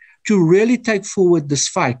poised to really take forward this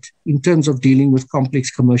fight in terms of dealing with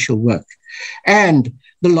complex commercial work. And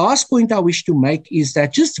the last point I wish to make is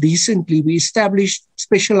that just recently we established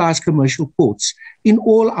specialized commercial courts in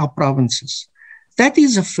all our provinces. That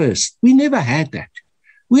is a first. We never had that.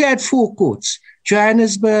 We had 4 courts: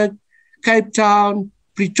 Johannesburg, Cape Town,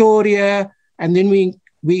 Pretoria, and then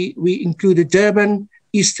we included Durban,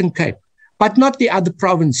 Eastern Cape, but not the other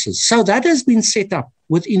provinces. So that has been set up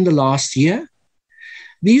within the last year.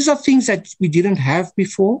 These are things that we didn't have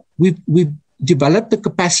before. We've developed the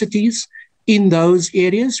capacities in those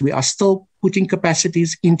areas. We are still putting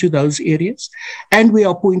capacities into those areas, and we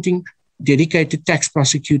are appointing dedicated tax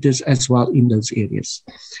prosecutors as well in those areas.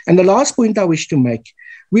 And the last point I wish to make,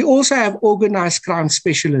 we also have organized crime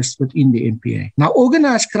specialists within the NPA. Now,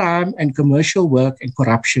 organized crime and commercial work and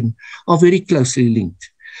corruption are very closely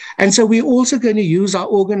linked. And so we're also going to use our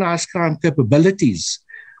organized crime capabilities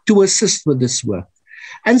to assist with this work.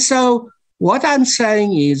 And so what I'm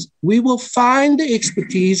saying is we will find the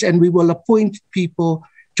expertise and we will appoint people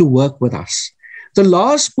to work with us. The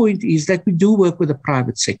last point is that we do work with the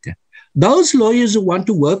private sector. Those lawyers who want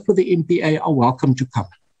to work for the NPA are welcome to come.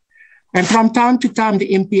 And from time to time,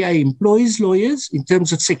 the NPA employs lawyers in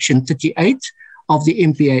terms of Section 38 of the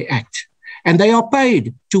NPA Act, and they are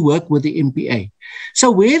paid to work with the NPA.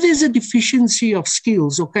 So where there's a deficiency of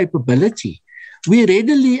skills or capability, we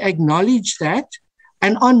readily acknowledge that,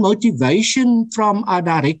 and on motivation from our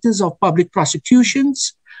directors of public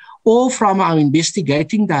prosecutions or from our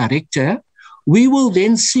investigating director, we will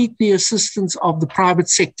then seek the assistance of the private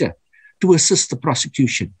sector to assist the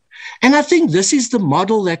prosecution. And I think this is the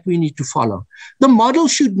model that we need to follow. The model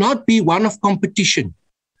should not be one of competition.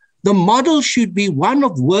 The model should be one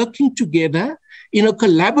of working together in a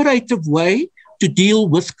collaborative way to deal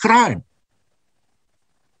with crime.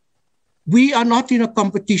 We are not in a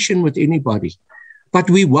competition with anybody, but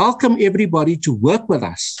we welcome everybody to work with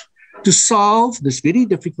us to solve this very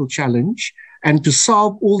difficult challenge and to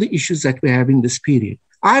solve all the issues that we have in this period.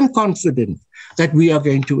 I'm confident that we are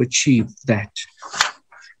going to achieve that.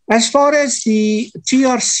 As far as the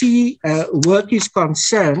TRC work is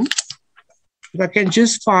concerned, if I can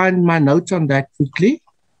just find my note on that quickly.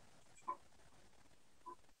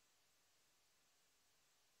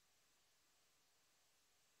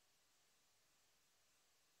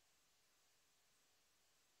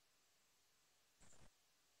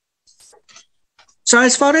 So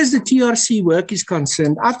as far as the TRC work is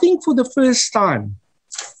concerned, I think for the first time,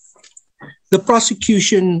 the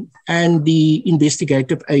prosecution and the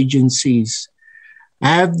investigative agencies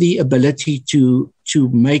have the ability to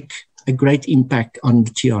make a great impact on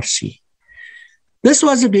the TRC. This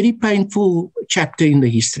was a very painful chapter in the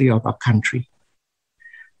history of our country.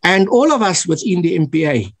 And all of us within the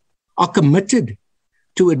NPA are committed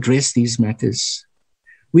to address these matters.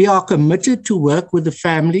 We are committed to work with the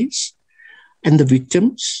families and the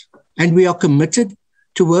victims, and we are committed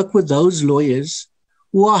to work with those lawyers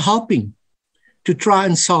who are helping to try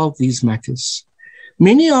and solve these matters.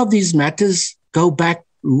 Many of these matters go back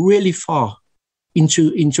really far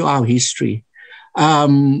into our history.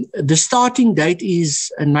 The starting date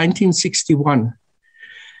is 1961.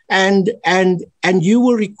 And you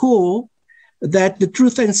will recall that the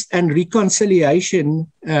Truth and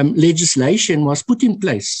Reconciliation legislation was put in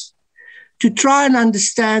place to try and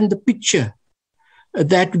understand the picture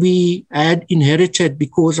that we had inherited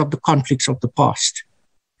because of the conflicts of the past,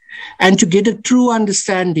 and to get a true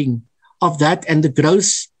understanding of that and the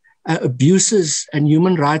gross abuses and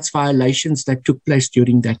human rights violations that took place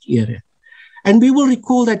during that era. And we will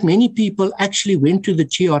recall that many people actually went to the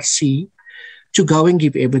TRC to go and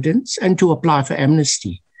give evidence and to apply for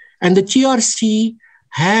amnesty. And the TRC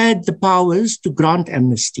had the powers to grant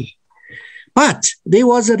amnesty. But there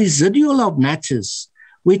was a residual of matters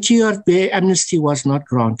where amnesty was not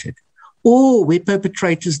granted, or where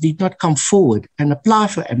perpetrators did not come forward and apply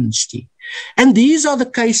for amnesty. And these are the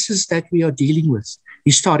cases that we are dealing with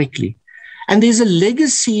historically. And there's a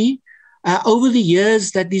legacy over the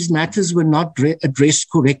years that these matters were not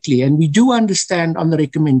addressed correctly. And we do understand, on the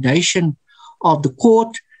recommendation of the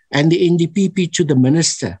court and the NDPP to the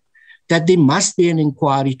minister, that there must be an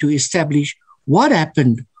inquiry to establish what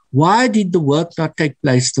happened. Why did the work not take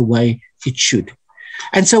place the way it should?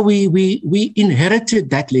 And so we inherited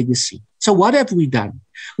that legacy. So what have we done?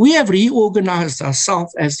 We have reorganized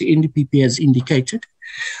ourselves, as the NDPP has indicated.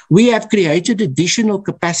 We have created additional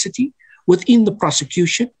capacity within the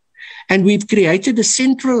prosecution, and we've created a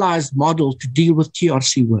centralized model to deal with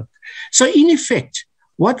TRC work. So in effect,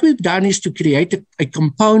 what we've done is to create a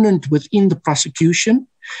component within the prosecution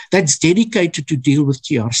that's dedicated to deal with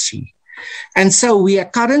TRC. And so we are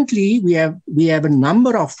currently, we have a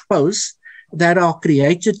number of posts that are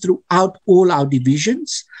created throughout all our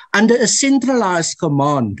divisions under a centralized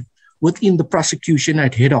command within the prosecution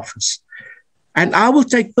at head office. And I will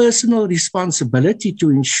take personal responsibility to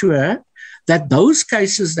ensure that those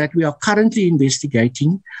cases that we are currently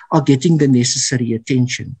investigating are getting the necessary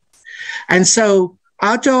attention. And so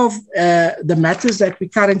out of the matters that we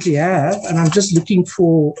currently have, and I'm just looking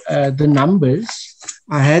for the numbers,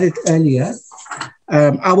 I had it earlier.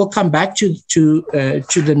 I will come back to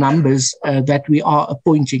the numbers that we are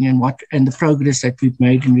appointing and the progress that we've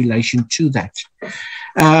made in relation to that.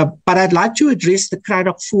 But I'd like to address the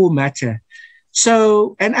Cradock 4 matter.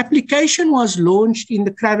 So an application was launched in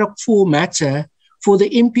the Cradock 4 matter for the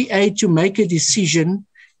MPA to make a decision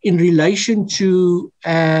in relation to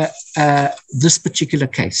this particular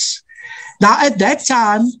case. Now, at that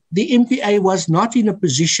time, the MPA was not in a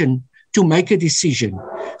position to make a decision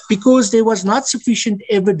because there was not sufficient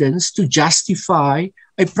evidence to justify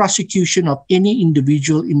a prosecution of any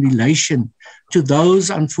individual in relation to those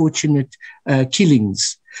unfortunate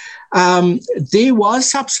killings. There was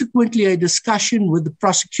subsequently a discussion with the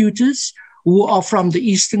prosecutors who are from the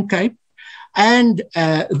Eastern Cape, and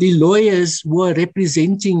the lawyers were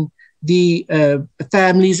representing the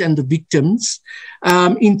families and the victims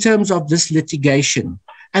in terms of this litigation.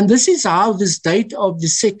 And this is how this date of the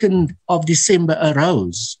 2nd of December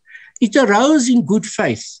arose. It arose in good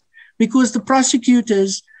faith because the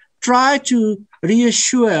prosecutors tried to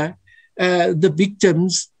reassure the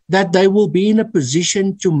victims that they will be in a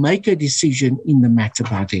position to make a decision in the matter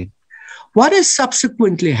by then. What has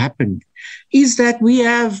subsequently happened is that we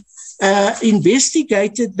have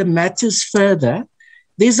investigated the matters further.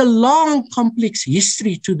 There's a long, complex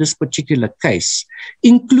history to this particular case,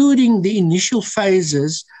 including the initial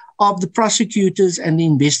phases of the prosecutors and the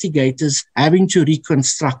investigators having to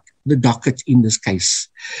reconstruct the docket in this case.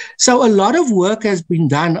 So a lot of work has been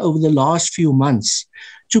done over the last few months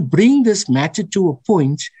to bring this matter to a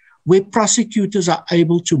point where prosecutors are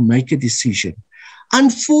able to make a decision.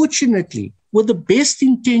 Unfortunately, with the best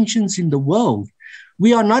intentions in the world,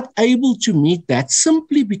 we are not able to meet that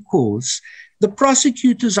simply because the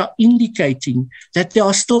prosecutors are indicating that there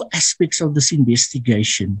are still aspects of this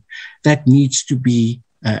investigation that needs to be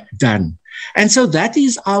done. And so that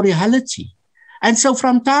is our reality. And so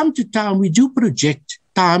from time to time, we do project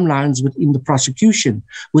timelines within the prosecution,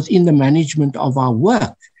 within the management of our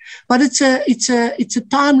work. But it's a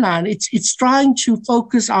timeline. It's trying to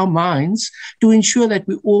focus our minds to ensure that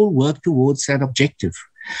we all work towards that objective.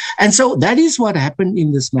 And so that is what happened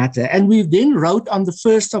in this matter. And we then wrote on the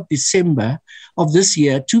 1st of December of this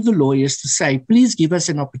year to the lawyers to say, please give us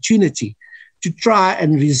an opportunity to try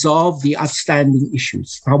and resolve the outstanding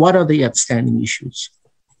issues. Now, what are the outstanding issues?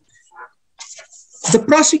 The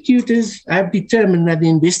prosecutors have determined, that the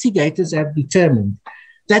investigators have determined,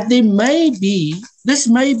 that this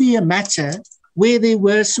may be a matter where there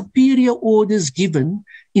were superior orders given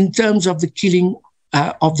in terms of the killing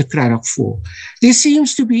of the Cradock 4. There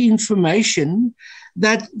seems to be information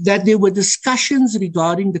that there were discussions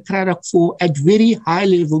regarding the Cradock 4 at very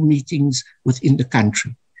high-level meetings within the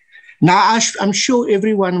country. Now, I'm sure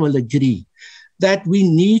everyone will agree that we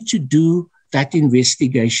need to do that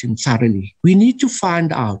investigation thoroughly. We need to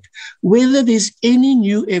find out whether there's any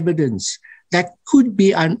new evidence that could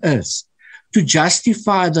be unearthed to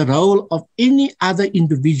justify the role of any other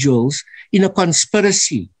individuals in a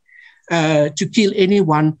conspiracy to kill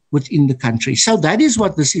anyone within the country. So that is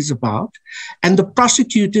what this is about. And the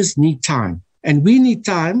prosecutors need time. And we need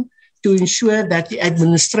time to ensure that the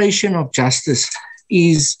administration of justice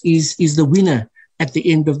is the winner at the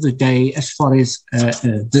end of the day as far as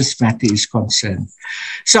this matter is concerned.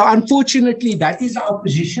 So unfortunately, that is our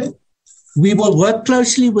position. We will work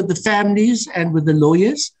closely with the families and with the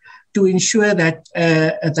lawyers to ensure that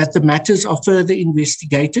that the matters are further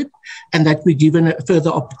investigated and that we're given a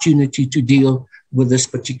further opportunity to deal with this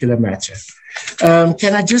particular matter.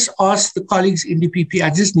 Can I just ask the colleagues in NDPP,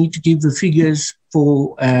 I just need to give the figures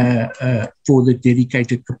for the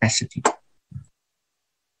dedicated capacity.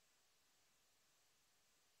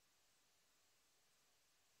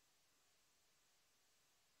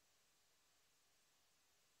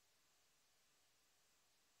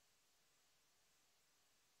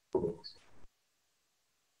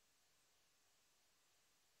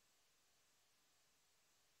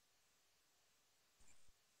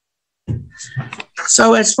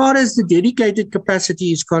 So as far as the dedicated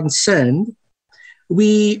capacity is concerned,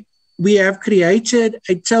 we have created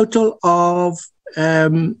a total of,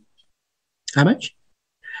 how much?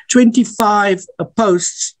 25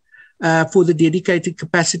 posts for the dedicated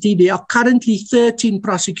capacity. There are currently 13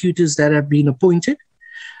 prosecutors that have been appointed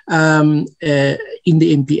in the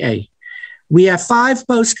MPA. We have 5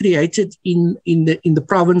 posts created in the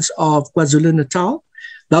province of KwaZulu-Natal.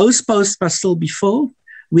 Those posts must still be filled.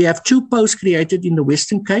 We have 2 posts created in the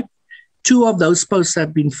Western Cape. 2 of those posts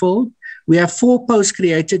have been filled. We have 4 posts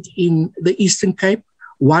created in the Eastern Cape.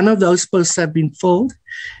 1 of those posts have been filled.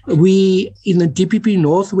 In the DPP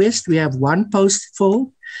Northwest, we have 1 post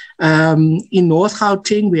filled. In North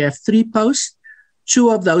Gauteng, we have 3 posts. 2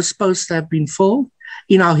 of those posts have been filled.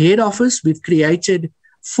 In our head office, we've created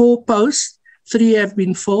 4 posts. 3 have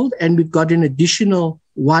been filled, and we've got an additional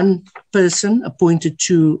 1 person appointed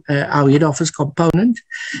to our head office component.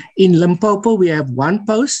 In Limpopo, we have 1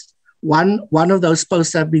 post. One of those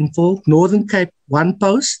posts have been filled. Northern Cape, 1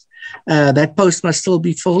 post. That post must still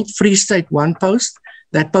be filled. Free State, 1 post.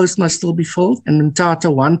 That post must still be filled. And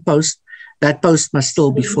Mthatha, 1 post. That post must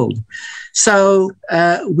still be filled. So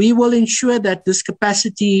we will ensure that this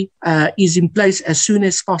capacity is in place as soon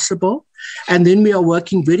as possible. And then we are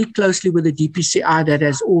working very closely with the DPCI that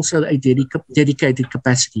has also a dedicated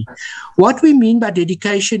capacity. What we mean by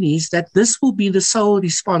dedication is that this will be the sole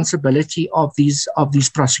responsibility of these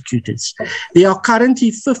prosecutors. There are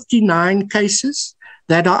currently 59 cases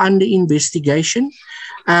that are under investigation.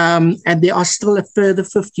 And there are still a further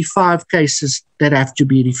 55 cases that have to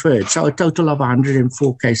be referred. So a total of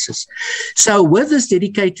 104 cases. So with this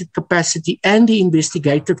dedicated capacity and the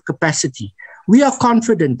investigative capacity, we are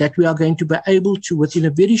confident that we are going to be able to, within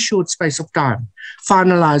a very short space of time,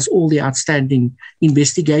 finalize all the outstanding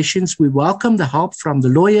investigations. We welcome the help from the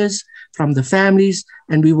lawyers, from the families,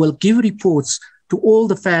 and we will give reports to all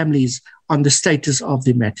the families on the status of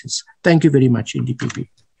the matters. Thank you very much, NDPP.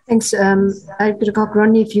 Thanks.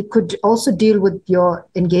 Ronnie, if you could also deal with your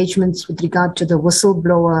engagements with regard to the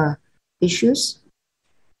whistleblower issues.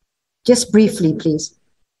 Just briefly, please.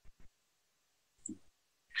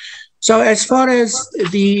 So as far as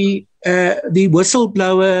the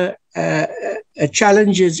whistleblower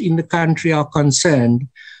challenges in the country are concerned,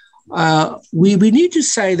 we need to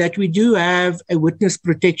say that we do have a witness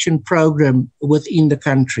protection program within the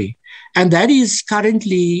country. And that is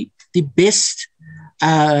currently the best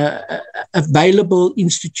available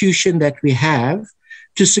institution that we have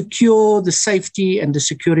to secure the safety and the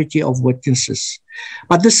security of witnesses.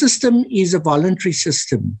 But the system is a voluntary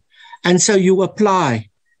system. And so you apply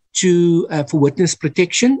for witness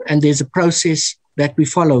protection, and there's a process that we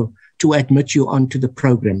follow to admit you onto the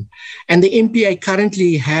program. And the MPA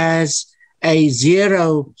currently has a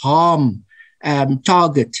 0 harm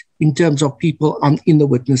target in terms of people in the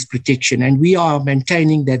witness protection. And we are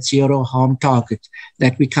maintaining that 0 harm target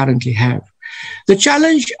that we currently have. The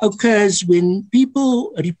challenge occurs when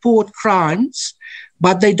people report crimes,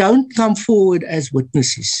 but they don't come forward as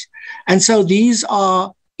witnesses. And so these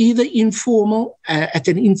are either informal, at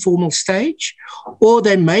an informal stage, or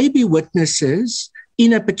they may be witnesses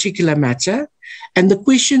in a particular matter. And the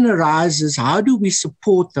question arises, how do we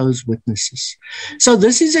support those witnesses? So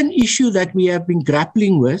this is an issue that we have been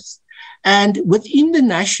grappling with. And within the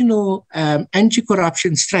national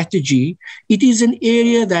anti-corruption strategy, it is an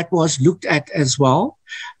area that was looked at as well,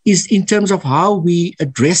 is in terms of how we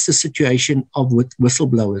address the situation of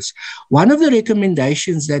whistleblowers. One of the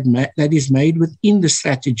recommendations that is made within the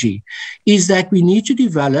strategy is that we need to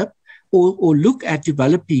develop or look at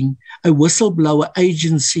developing a whistleblower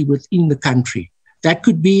agency within the country. That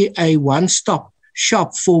could be a one-stop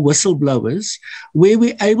shop for whistleblowers where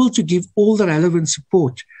we're able to give all the relevant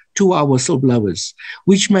support to our whistleblowers,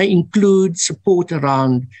 which may include support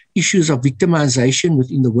around issues of victimization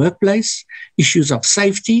within the workplace, issues of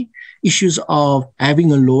safety, issues of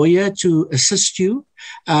having a lawyer to assist you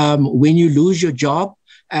when you lose your job,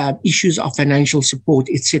 issues of financial support,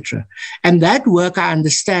 etc. And that work, I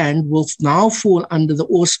understand, will now fall under the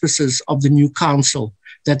auspices of the new council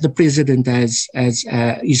that the president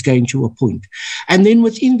is going to appoint. And then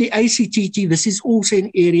within the ACTT, this is also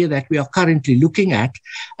an area that we are currently looking at.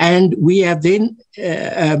 And we have then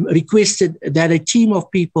requested that a team of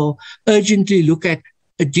people urgently look at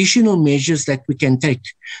additional measures that we can take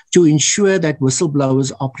to ensure that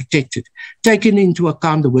whistleblowers are protected, taking into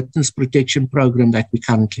account the witness protection program that we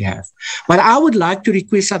currently have. But I would like to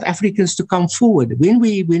request South Africans to come forward when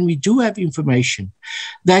we do have information,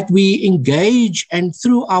 that we engage, and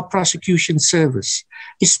through our prosecution service,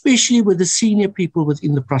 especially with the senior people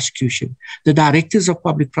within the prosecution, the directors of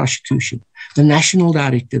public prosecution, the national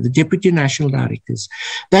director, the deputy national directors,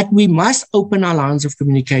 that we must open our lines of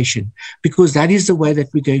communication, because that is the way that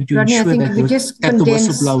we're going to ensure that the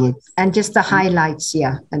whistleblower and just the highlights,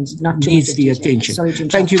 and not needs the attention.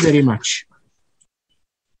 Thank you very much.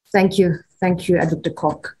 Thank you, Advocate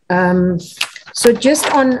Kok. So just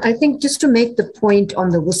to make the point on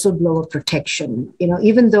the whistleblower protection,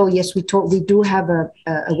 even though, yes, we do have a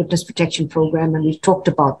witness protection program, and we've talked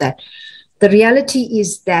about that. The reality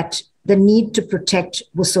is that the need to protect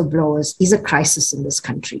whistleblowers is a crisis in this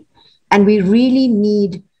country. And we really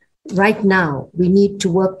need, right now, we need to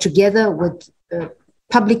work together with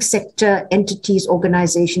public sector entities,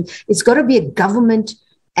 organizations. It's got to be a government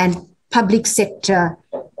and public sector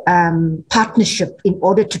partnership in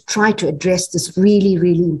order to try to address this really,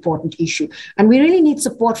 really important issue. And we really need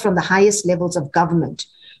support from the highest levels of government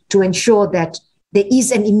to ensure that there is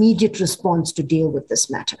an immediate response to deal with this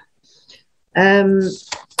matter.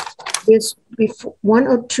 There's one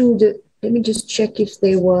or two, let me just check if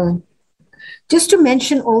they were, just to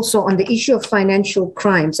mention also on the issue of financial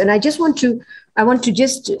crimes. And I want to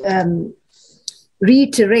just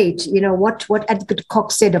reiterate, what Advocate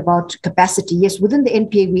Kok said about capacity. Yes, within the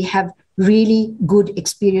NPA, we have really good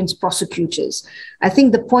experienced prosecutors. I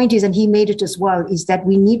think the point is, and he made it as well, is that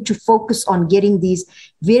we need to focus on getting these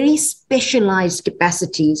very specialized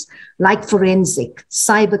capacities like forensic,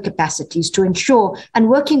 cyber capacities to ensure, and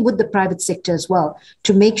working with the private sector as well,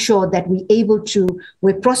 to make sure that we're able to,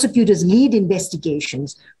 where prosecutors lead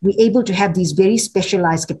investigations, we're able to have these very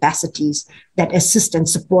specialized capacities that assist and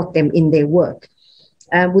support them in their work.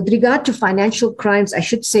 With regard to financial crimes, I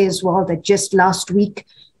should say as well that just last week,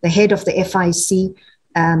 the head of the FIC,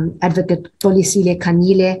 Advocate Tolisile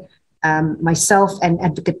Kanile, myself and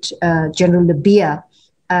Advocate General Labia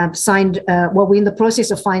signed, we're in the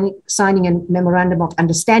process of signing a memorandum of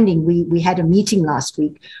understanding. We had a meeting last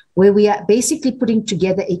week where we are basically putting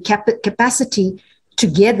together a capacity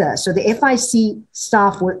together. So the FIC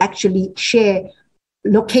staff will actually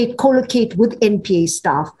co-locate with NPA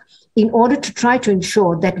staff in order to try to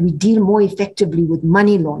ensure that we deal more effectively with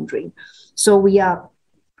money laundering. So we are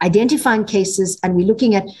identifying cases, and we're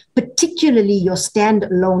looking at particularly your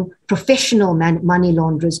standalone professional money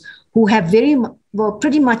launderers who have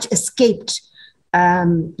pretty much escaped,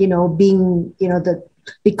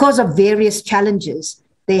 because of various challenges.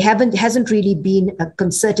 Hasn't really been a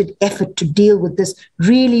concerted effort to deal with this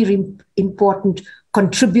really important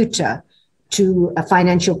contributor to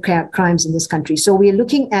financial crimes in this country. So we're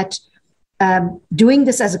looking at doing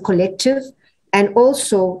this as a collective, and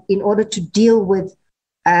also in order to deal with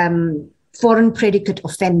foreign predicate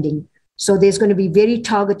offending. So there's going to be very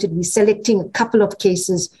targeted. We're selecting a couple of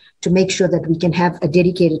cases to make sure that we can have a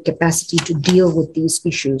dedicated capacity to deal with these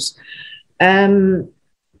issues. I'm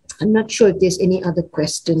not sure if there's any other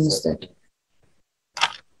questions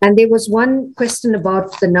and there was one question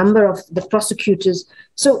about the number of the prosecutors.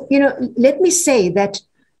 So, let me say that,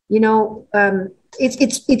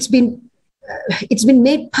 it's been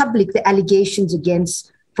made public, the allegations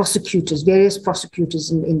against prosecutors, various prosecutors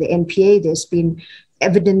in the NPA. There's been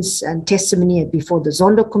evidence and testimony before the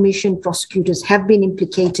Zondo Commission. Prosecutors have been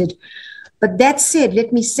implicated. But that said,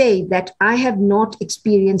 let me say that I have not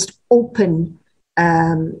experienced open,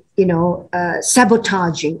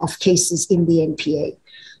 sabotaging of cases in the NPA.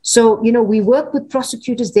 So, we work with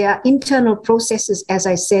prosecutors. There are internal processes, as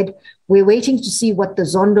I said. We're waiting to see what the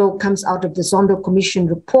Zondo comes out of the Zondo Commission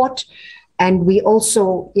report. And we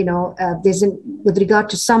also, with regard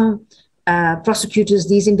to some prosecutors,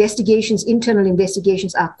 these internal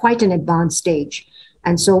investigations are quite an advanced stage.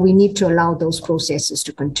 And so we need to allow those processes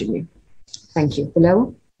to continue. Thank you.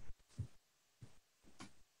 Hello?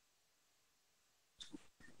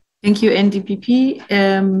 Thank you,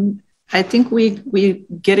 NDPP. I think we're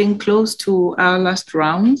getting close to our last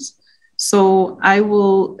rounds. So I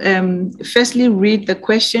will firstly read the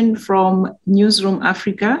question from Newsroom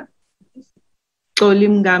Africa.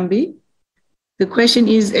 Xolim Gambi. The question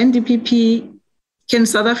is, NDPP, can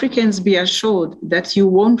South Africans be assured that you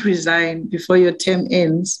won't resign before your term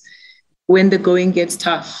ends when the going gets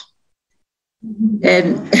tough?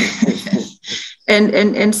 And,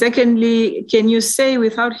 and secondly, can you say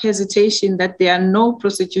without hesitation that there are no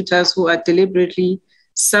prosecutors who are deliberately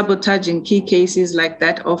sabotaging key cases like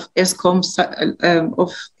that of ESCOM,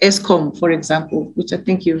 for example, which I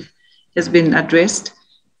think has been addressed?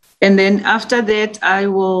 And then after that, I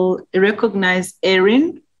will recognize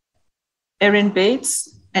Erin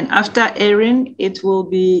Bates. And after Erin, it will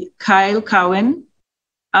be Kyle Cowan.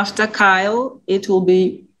 After Kyle, it will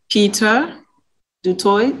be Peter du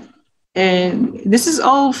Toit. And this is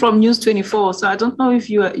all from News 24. So I don't know if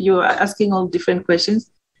you are asking all different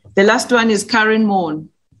questions. The last one is Karen Moon.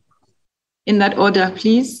 In that order,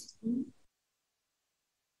 please.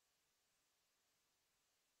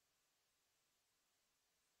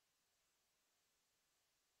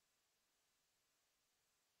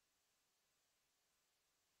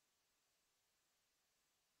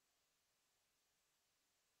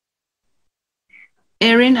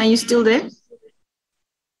 Erin, are you still there?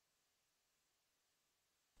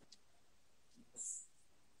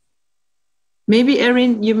 Maybe,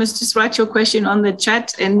 Erin, you must just write your question on the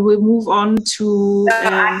chat and we'll move on to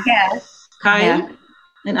Kyle. Yeah.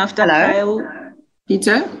 And after Kyle,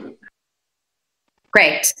 Peter.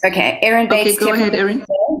 Great. Okay. Erin Bates. Okay, go ahead, Erin.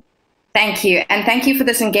 Thank you. And thank you for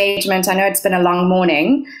this engagement. I know it's been a long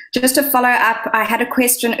morning. Just to follow up, I had a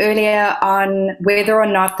question earlier on whether or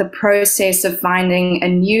not the process of finding a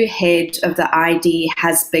new head of the ID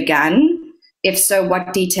has begun. If so,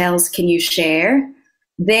 what details can you share?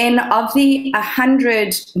 Then of the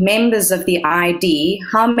 100 members of the ID,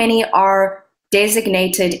 how many are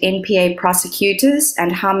designated NPA prosecutors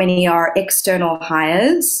and how many are external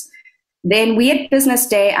hires? Then we at Business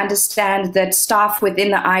Day understand that staff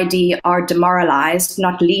within the ID are demoralized,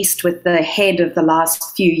 not least with the head of the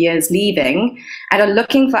last few years leaving, and are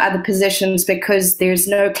looking for other positions because there's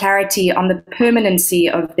no clarity on the permanency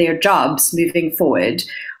of their jobs moving forward.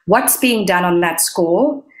 What's being done on that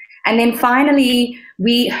score? And then finally,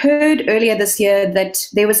 we heard earlier this year that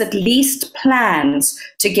there was at least plans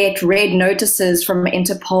to get red notices from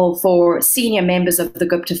Interpol for senior members of the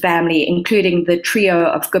Gupta family, including the trio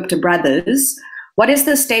of Gupta brothers. What is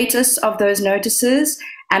the status of those notices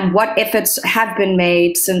and what efforts have been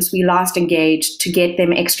made since we last engaged to get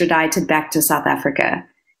them extradited back to South Africa?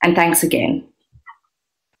 And thanks again.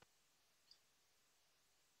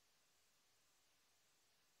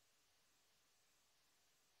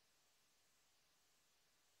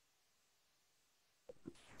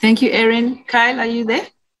 Thank you, Erin. Kyle, are you there?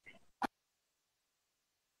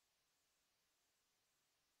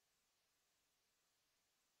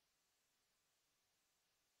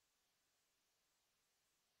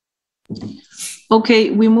 Okay,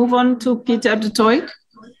 we move on to Peter du Toit.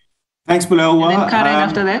 Thanks, Bulelwa. And then Karen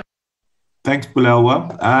after that. Thanks,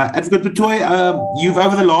 Bulelwa. Advocate du Toit, you've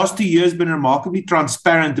over the last 2 years been remarkably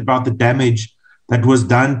transparent about the damage that was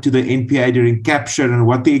done to the NPA during capture and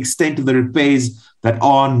what the extent of the repairs that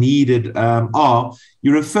are needed are.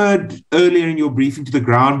 You referred earlier in your briefing to the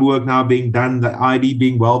groundwork now being done, the ID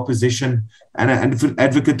being well positioned, and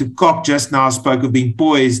Advocate de Kock just now spoke of being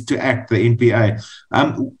poised to act the NPA.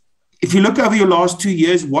 If you look over your last 2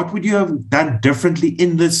 years, what would you have done differently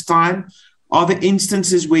in this time? Are there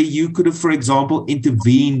instances where you could have, for example,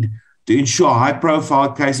 intervened to ensure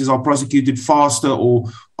high-profile cases are prosecuted faster, or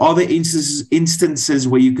are there instances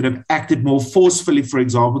where you could have acted more forcefully, for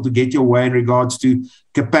example, to get your way in regards to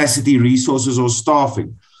capacity, resources, or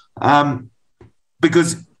staffing?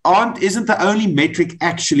 Because isn't the only metric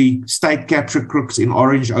actually state capture crooks in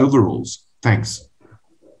orange overalls? Thanks.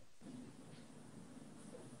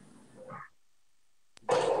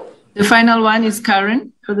 The final one is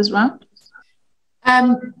Karen for this round.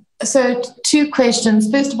 So 2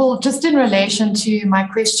 questions. First of all, just in relation to my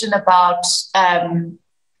question about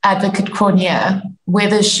Advocate Cronje,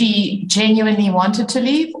 whether she genuinely wanted to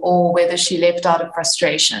leave or whether she left out of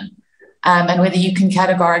frustration, and whether you can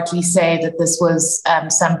categorically say that this was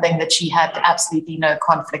something that she had absolutely no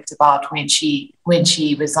conflict about when she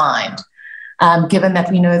resigned, given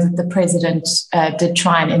that we know that the president did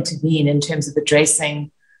try and intervene in terms of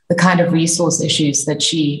addressing the kind of resource issues that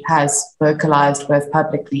she has vocalized both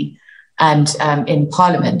publicly and in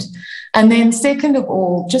Parliament. And then second of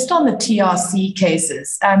all, just on the TRC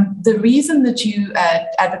cases, the reason that you,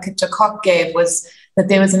 Advocate de Kock, gave was that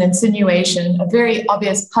there was an insinuation, a very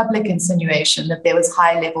obvious public insinuation, that there was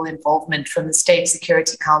high-level involvement from the State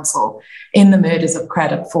Security Council in the murders of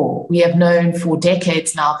Craddock 4. We have known for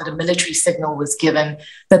decades now that a military signal was given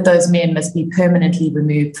that those men must be permanently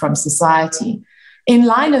removed from society. In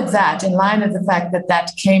line of the fact that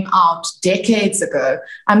that came out decades ago,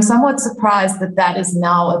 I'm somewhat surprised that that is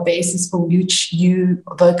now a basis for which you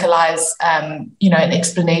vocalize, an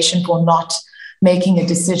explanation for not making a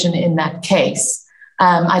decision in that case.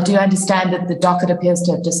 I do understand that the docket appears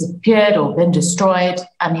to have disappeared or been destroyed.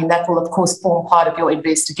 I mean, that will, of course, form part of your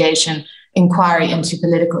investigation inquiry into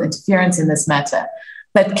political interference in this matter.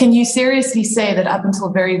 But can you seriously say that up until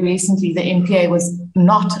very recently, the NPA was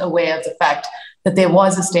not aware of the fact that there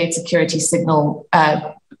was a state security signal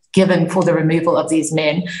given for the removal of these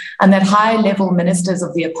men, and that high-level ministers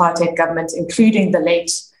of the apartheid government, including the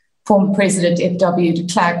late former President F.W.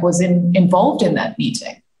 de Klerk, was involved in that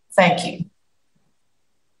meeting? Thank you.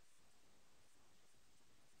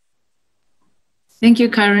 Thank you,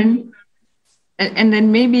 Karen. And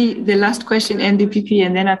then maybe the last question, NDPP,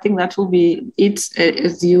 and then I think that will be it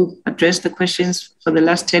as you address the questions for the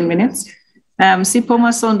last 10 minutes. Sipho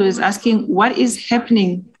Masondo is asking, what is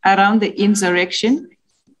happening around the insurrection?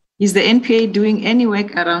 Is the NPA doing any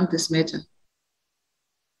work around this matter?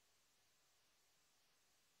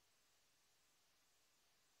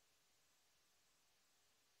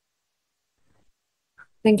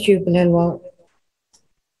 Thank you, Belelwa.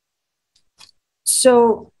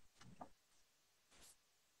 So,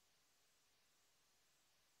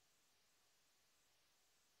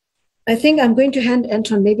 I think I'm going to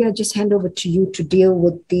Anton, maybe I'll just hand over to you to deal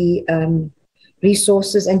with the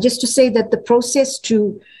resources, and just to say that the process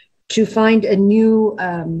to find a new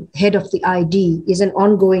head of the ID is an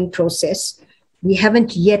ongoing process. We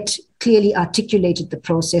haven't yet clearly articulated the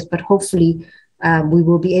process, but hopefully we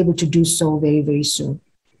will be able to do so very, very soon.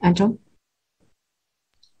 Anton?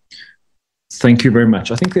 Thank you very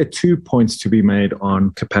much. I think there are 2 points to be made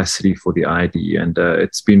on capacity for the ID, and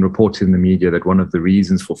it's been reported in the media that one of the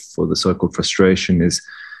reasons for the so-called frustration is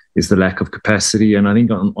the lack of capacity. And I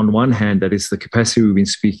think on one hand, that is the capacity we've been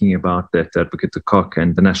speaking about that Advocate de Kock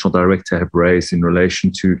and the National Director have raised in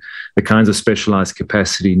relation to the kinds of specialized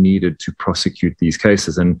capacity needed to prosecute these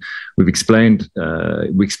cases. And we explained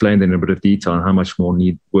in a bit of detail on how much more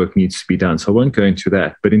work needs to be done. So I won't go into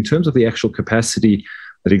that. But in terms of the actual capacity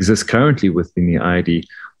that exists currently within the ID,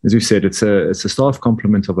 as you said, it's a staff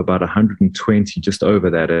complement of about 120, just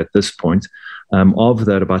over that at this point. Of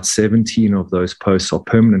that, about 17 of those posts are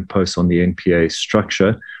permanent posts on the NPA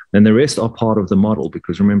structure, and the rest are part of the model,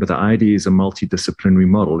 because remember, the ID is a multidisciplinary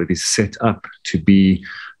model. It is set up to be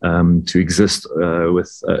to exist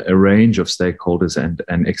with a range of stakeholders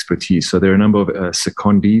and expertise. So there are a number of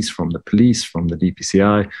secondees from the police, from the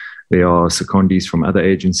DPCI. There are secondees from other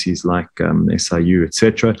agencies like SIU,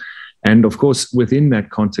 etc. And of course, within that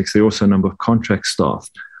context, there are also a number of contract staff.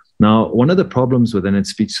 Now, one of the problems with, and it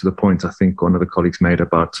speaks to the point I think one of the colleagues made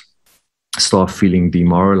about staff feeling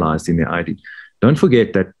demoralized in the ID. Don't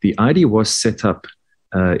forget that the ID was set up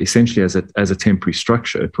essentially as a temporary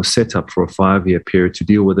structure. It was set up for a 5-year period to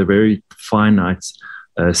deal with a very finite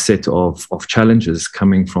set of challenges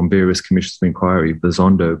coming from various commissions of inquiry, the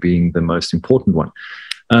Zondo being the most important one.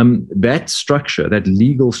 That structure, that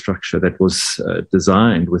legal structure that was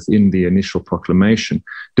designed within the initial proclamation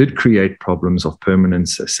did create problems of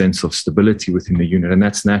permanence, a sense of stability within the unit, and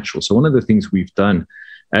that's natural. So one of the things we've done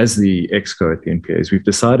as the EXCO at the NPA is we've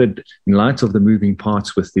decided, in light of the moving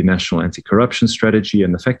parts with the national anti-corruption strategy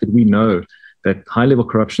and the fact that we know that high-level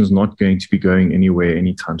corruption is not going to be going anywhere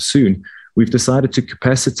anytime soon, we've decided to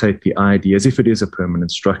capacitate the ID as if it is a permanent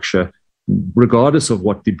structure, regardless of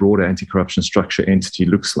what the broader anti-corruption structure entity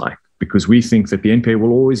looks like, because we think that the NPA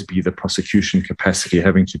will always be the prosecution capacity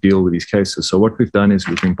having to deal with these cases. So what we've done is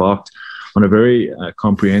we've embarked on a very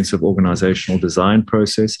comprehensive organizational design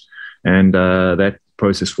process, and that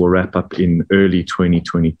process will wrap up in early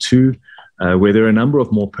 2022, where there are a number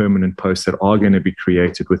of more permanent posts that are going to be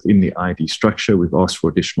created within the ID structure. We've asked for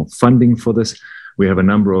additional funding for this. We have a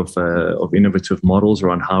number of innovative models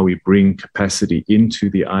around how we bring capacity into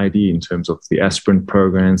the ID in terms of the aspirant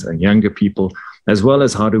programs and younger people, as well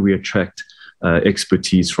as how do we attract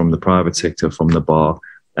expertise from the private sector, from the bar,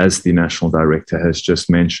 as the National Director has just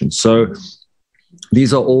mentioned. So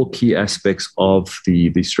these are all key aspects of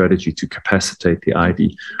the strategy to capacitate the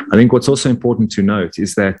ID. I think what's also important to note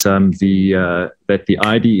is that the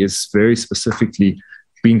ID is very specifically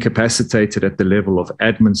being capacitated at the level of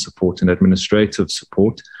admin support and administrative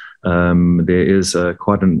support. There is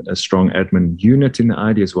quite a strong admin unit in the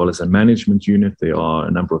ID as well as a management unit. There are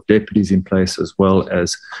a number of deputies in place as well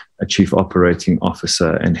as a chief operating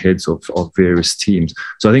officer and heads of various teams.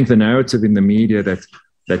 So I think the narrative in the media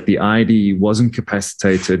that the ID wasn't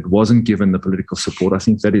capacitated, wasn't given the political support, I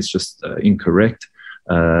think that is just incorrect.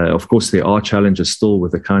 Of course, there are challenges still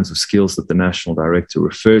with the kinds of skills that the National Director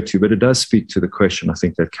referred to, but it does speak to the question, I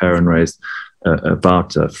think, that Karen raised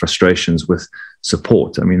about frustrations with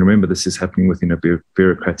support. I mean, remember, this is happening within a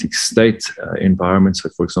bureaucratic state environment. So,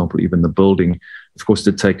 for example, even the building, of course,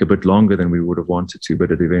 did take a bit longer than we would have wanted to,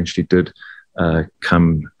 but it eventually did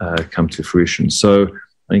come to fruition. So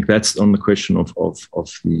I think that's on the question of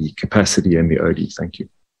the capacity and the OD. Thank you.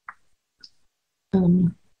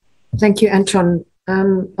 Thank you, Anton.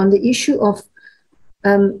 On the issue of,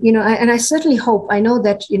 I certainly hope, I know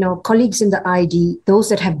that, colleagues in the ID, those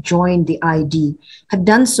that have joined the ID, have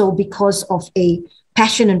done so because of a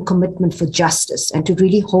passion and commitment for justice and to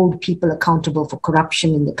really hold people accountable for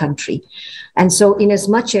corruption in the country. And so in as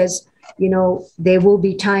much as, there will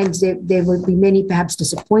be times, there will be many perhaps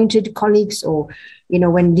disappointed colleagues, or,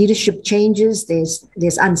 when leadership changes,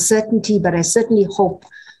 there's uncertainty, but I certainly hope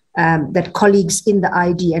that colleagues in the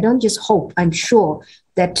ID, I don't just hope, I'm sure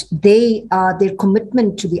that their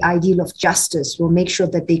commitment to the ideal of justice will make sure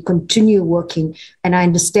that they continue working. And I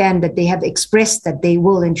understand that they have expressed that they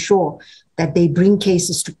will ensure that they bring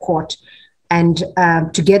cases to court. And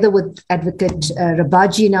together with Advocate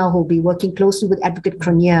Rabaji now, who'll be working closely with Advocate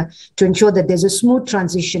Cronje to ensure that there's a smooth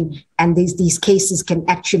transition and these cases can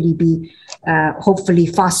actually be hopefully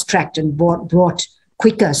fast-tracked and brought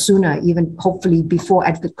quicker, sooner, even hopefully before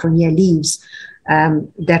Advocate Cronje leaves.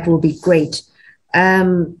 That will be great.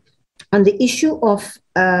 On the issue of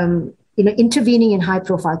intervening in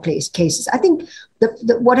high-profile cases, I think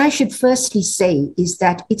what I should firstly say is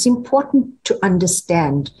that it's important to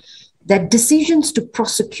understand that decisions to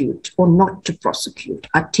prosecute or not to prosecute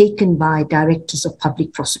are taken by directors of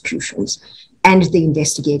public prosecutions and the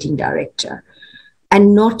investigating director,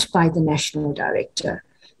 and not by the national director.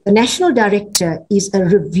 The national director is a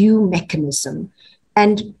review mechanism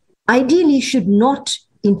and ideally should not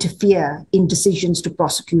interfere in decisions to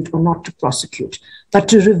prosecute or not to prosecute, but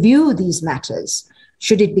to review these matters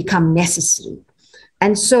should it become necessary.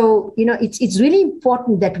 And so, it's really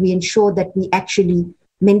important that we ensure that we actually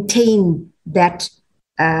maintain that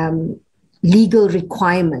legal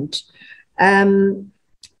requirement.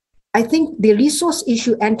 I think the resource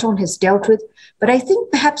issue Anton has dealt with, but I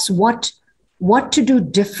think perhaps what to do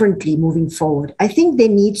differently moving forward. I think there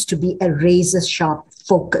needs to be a razor-sharp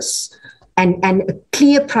focus and a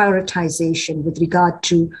clear prioritization with regard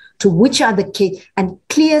to which are the case and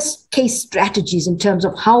clear case strategies in terms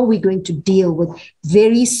of how we're going to deal with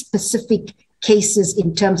very specific cases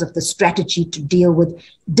in terms of the strategy to deal with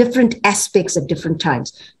different aspects at different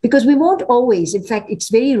times. Because we won't always, in fact, it's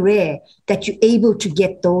very rare that you're able to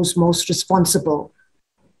get those most responsible,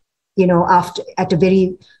 after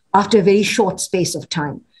a very short space of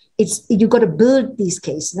time. You've got to build these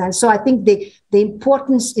cases. And so I think the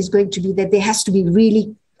importance is going to be that there has to be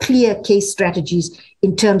really clear case strategies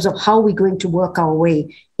in terms of how we're going to work our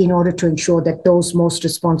way in order to ensure that those most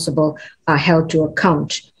responsible are held to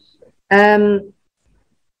account. And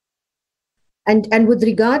with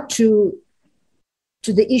regard to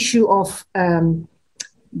the issue of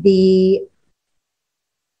the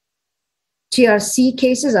TRC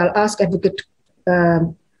cases, I'll ask Advocate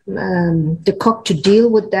de Kock to deal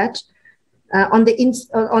with that. On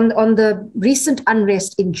the recent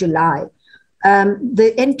unrest in July,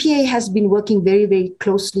 the NPA has been working very, very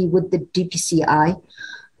closely with the DPCI.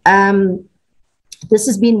 This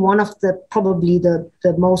has been one of probably the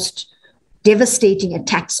most devastating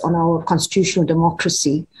attacks on our constitutional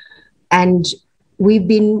democracy. And we've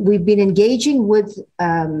been engaging with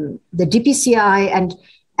the DPCI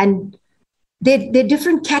and there are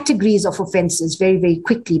different categories of offenses very, very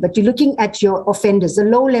quickly, but you're looking at your offenders, the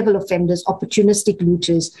low-level offenders, opportunistic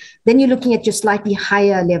looters. Then you're looking at your slightly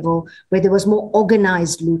higher level where there was more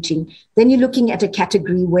organized looting. Then you're looking at a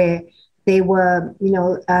category where there were,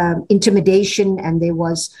 intimidation, and there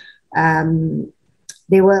were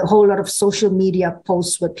a whole lot of social media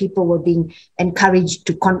posts where people were being encouraged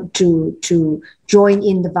to join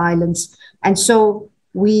in the violence. And so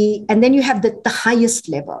and then you have the highest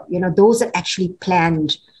level, those that actually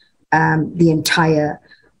planned the entire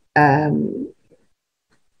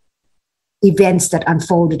events that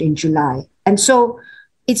unfolded in July. And so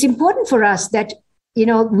it's important for us that,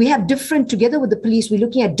 we have together with the police, we're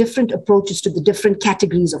looking at different approaches to the different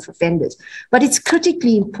categories of offenders. But it's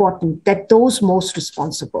critically important that those most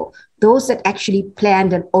responsible, those that actually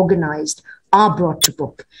planned and organized, are brought to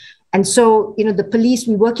book. And so, the police,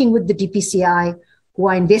 we're working with the DPCI who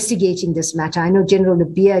are investigating this matter. I know General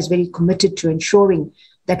Labia is very committed to ensuring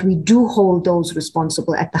that we do hold those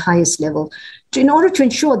responsible at the highest level in order to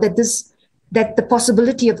ensure that the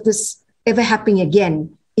possibility of this ever happening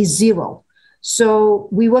again is zero. So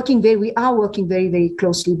we are working very, very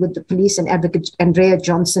closely with the police, and Advocate Andrea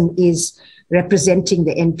Johnson is representing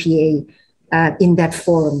the NPA in that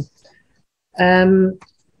forum.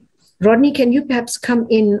 Rodney, can you perhaps come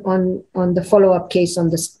in on the follow-up case on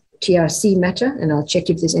this TRC matter, and I'll check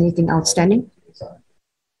if there's anything outstanding.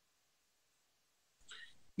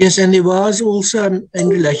 Yes, and there was also in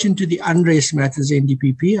relation to the unrest matters,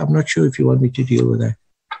 NDPP. I'm not sure if you want me to deal with that.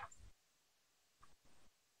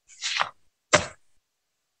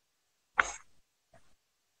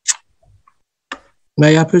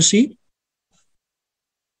 May I proceed?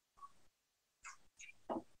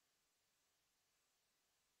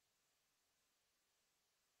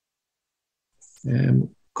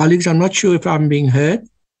 Colleagues, I'm not sure if I'm being heard.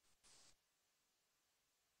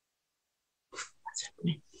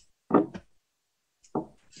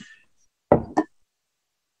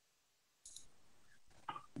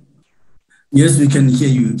 Yes, we can hear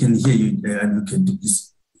you. We can hear you, Advocate.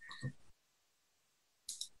 Please.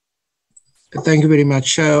 Thank you very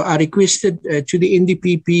much. So I requested to the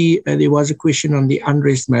NDPP, there was a question on the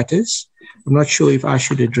unrest matters. I'm not sure if I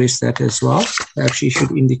should address that as well. Perhaps you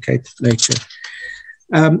should indicate later.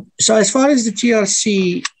 So as far as the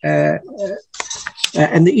TRC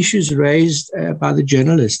and the issues raised by the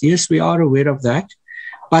journalist, yes, we are aware of that.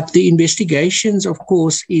 But the investigations, of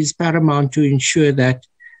course, is paramount to ensure that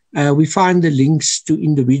we find the links to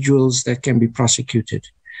individuals that can be prosecuted.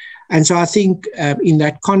 And so I think in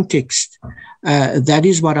that context, that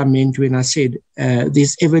is what I meant when I said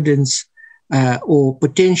there's evidence or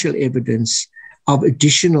potential evidence of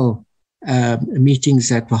additional meetings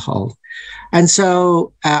that were held. And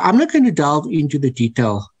so I'm not going to delve into the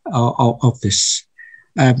detail of this.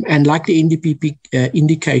 And like the NDPP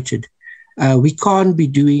indicated, we can't be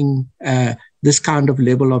doing this kind of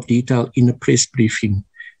level of detail in a press briefing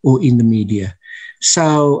or in the media.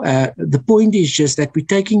 So the point is just that we're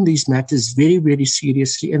taking these matters very, very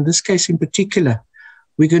seriously. In this case in particular,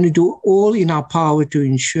 we're going to do all in our power to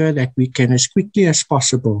ensure that we can, as quickly as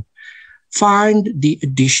possible, find the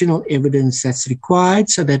additional evidence that's required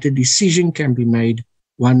so that a decision can be made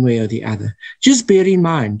one way or the other. Just bear in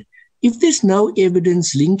mind, if there's no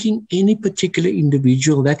evidence linking any particular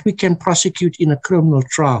individual that we can prosecute in a criminal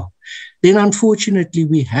trial, then unfortunately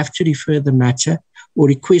we have to refer the matter or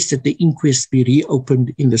request that the inquest be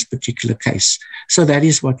reopened in this particular case. So that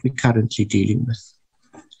is what we're currently dealing with.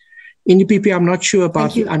 NDPP, I'm not sure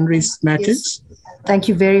about the unrest matters. Yes. Thank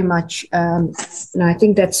you very much. No, I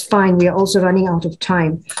think that's fine. We are also running out of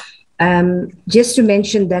time. Just to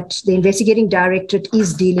mention that the investigating directorate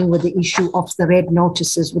is dealing with the issue of the red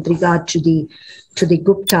notices with regard to the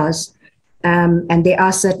Guptas, and there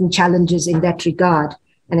are certain challenges in that regard.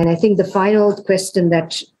 And then I think the final question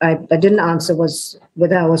that I didn't answer was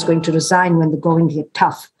whether I was going to resign when the going get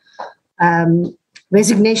tough.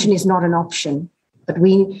 Resignation is not an option, but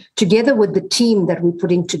we, together with the team that we're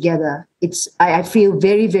putting together, I feel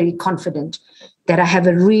very, very confident that I have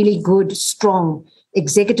a really good, strong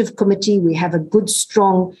executive committee. We have a good,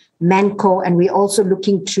 strong ManCo, and we're also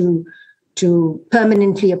looking to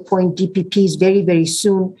permanently appoint DPPs very, very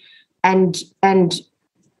soon. And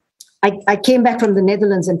I came back from the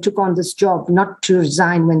Netherlands and took on this job not to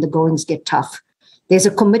resign when the goings get tough. There's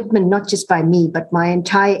a commitment, not just by me, but my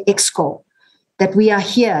entire ExCo, that we are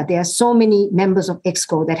here. There are so many members of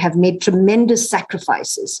ExCo that have made tremendous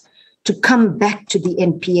sacrifices to come back to the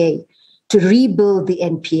NPA, to rebuild the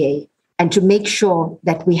NPA, and to make sure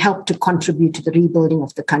that we help to contribute to the rebuilding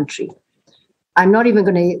of the country. I'm not even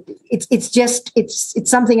going to, it's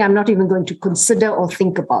something I'm not even going to consider or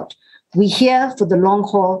think about. We're here for the long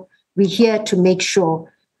haul. We're here to make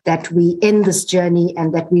sure that we end this journey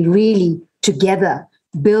and that we really together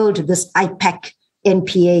build this IPAC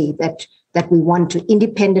NPA that we want to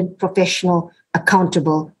independent, professional,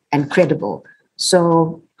 accountable, and credible.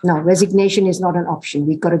 So no, resignation is not an option.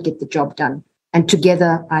 We've got to get the job done. And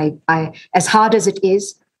together, I as hard as it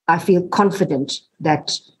is, I feel confident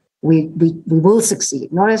that we will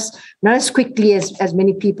succeed. Not as quickly as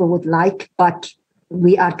many people would like, but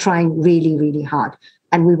we are trying really, really hard.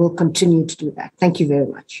 And we will continue to do that. Thank you very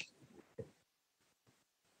much.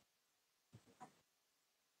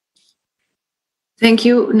 Thank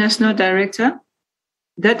you, National Director.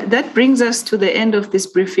 That brings us to the end of this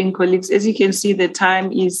briefing, colleagues. As you can see, the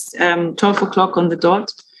time is 12 o'clock on the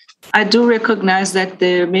dot. I do recognize that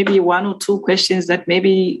there may be one or two questions that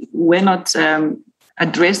maybe were not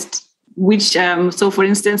addressed. Which so, for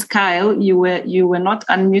instance, Kyle, you were not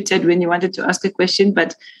unmuted when you wanted to ask a question,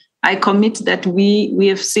 but I commit that we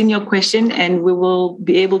have seen your question and we will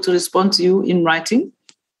be able to respond to you in writing.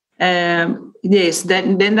 Yes,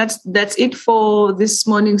 then that's it for this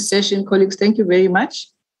morning's session, colleagues. Thank you very much.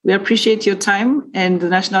 We appreciate your time, and the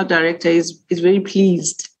National Director is very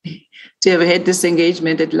pleased to have had this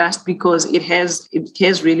engagement at last, because it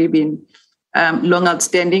has really been long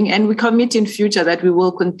outstanding, and we commit in future that we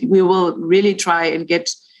will really try and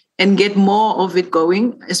get more of it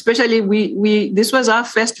going. Especially this was our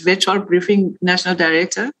first virtual briefing, National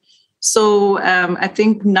Director. So I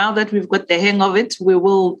think now that we've got the hang of it, we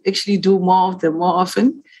will actually do more of them more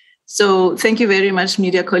often. So thank you very much,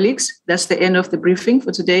 media colleagues. That's the end of the briefing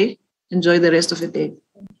for today. Enjoy the rest of the day.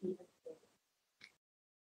 Thank you.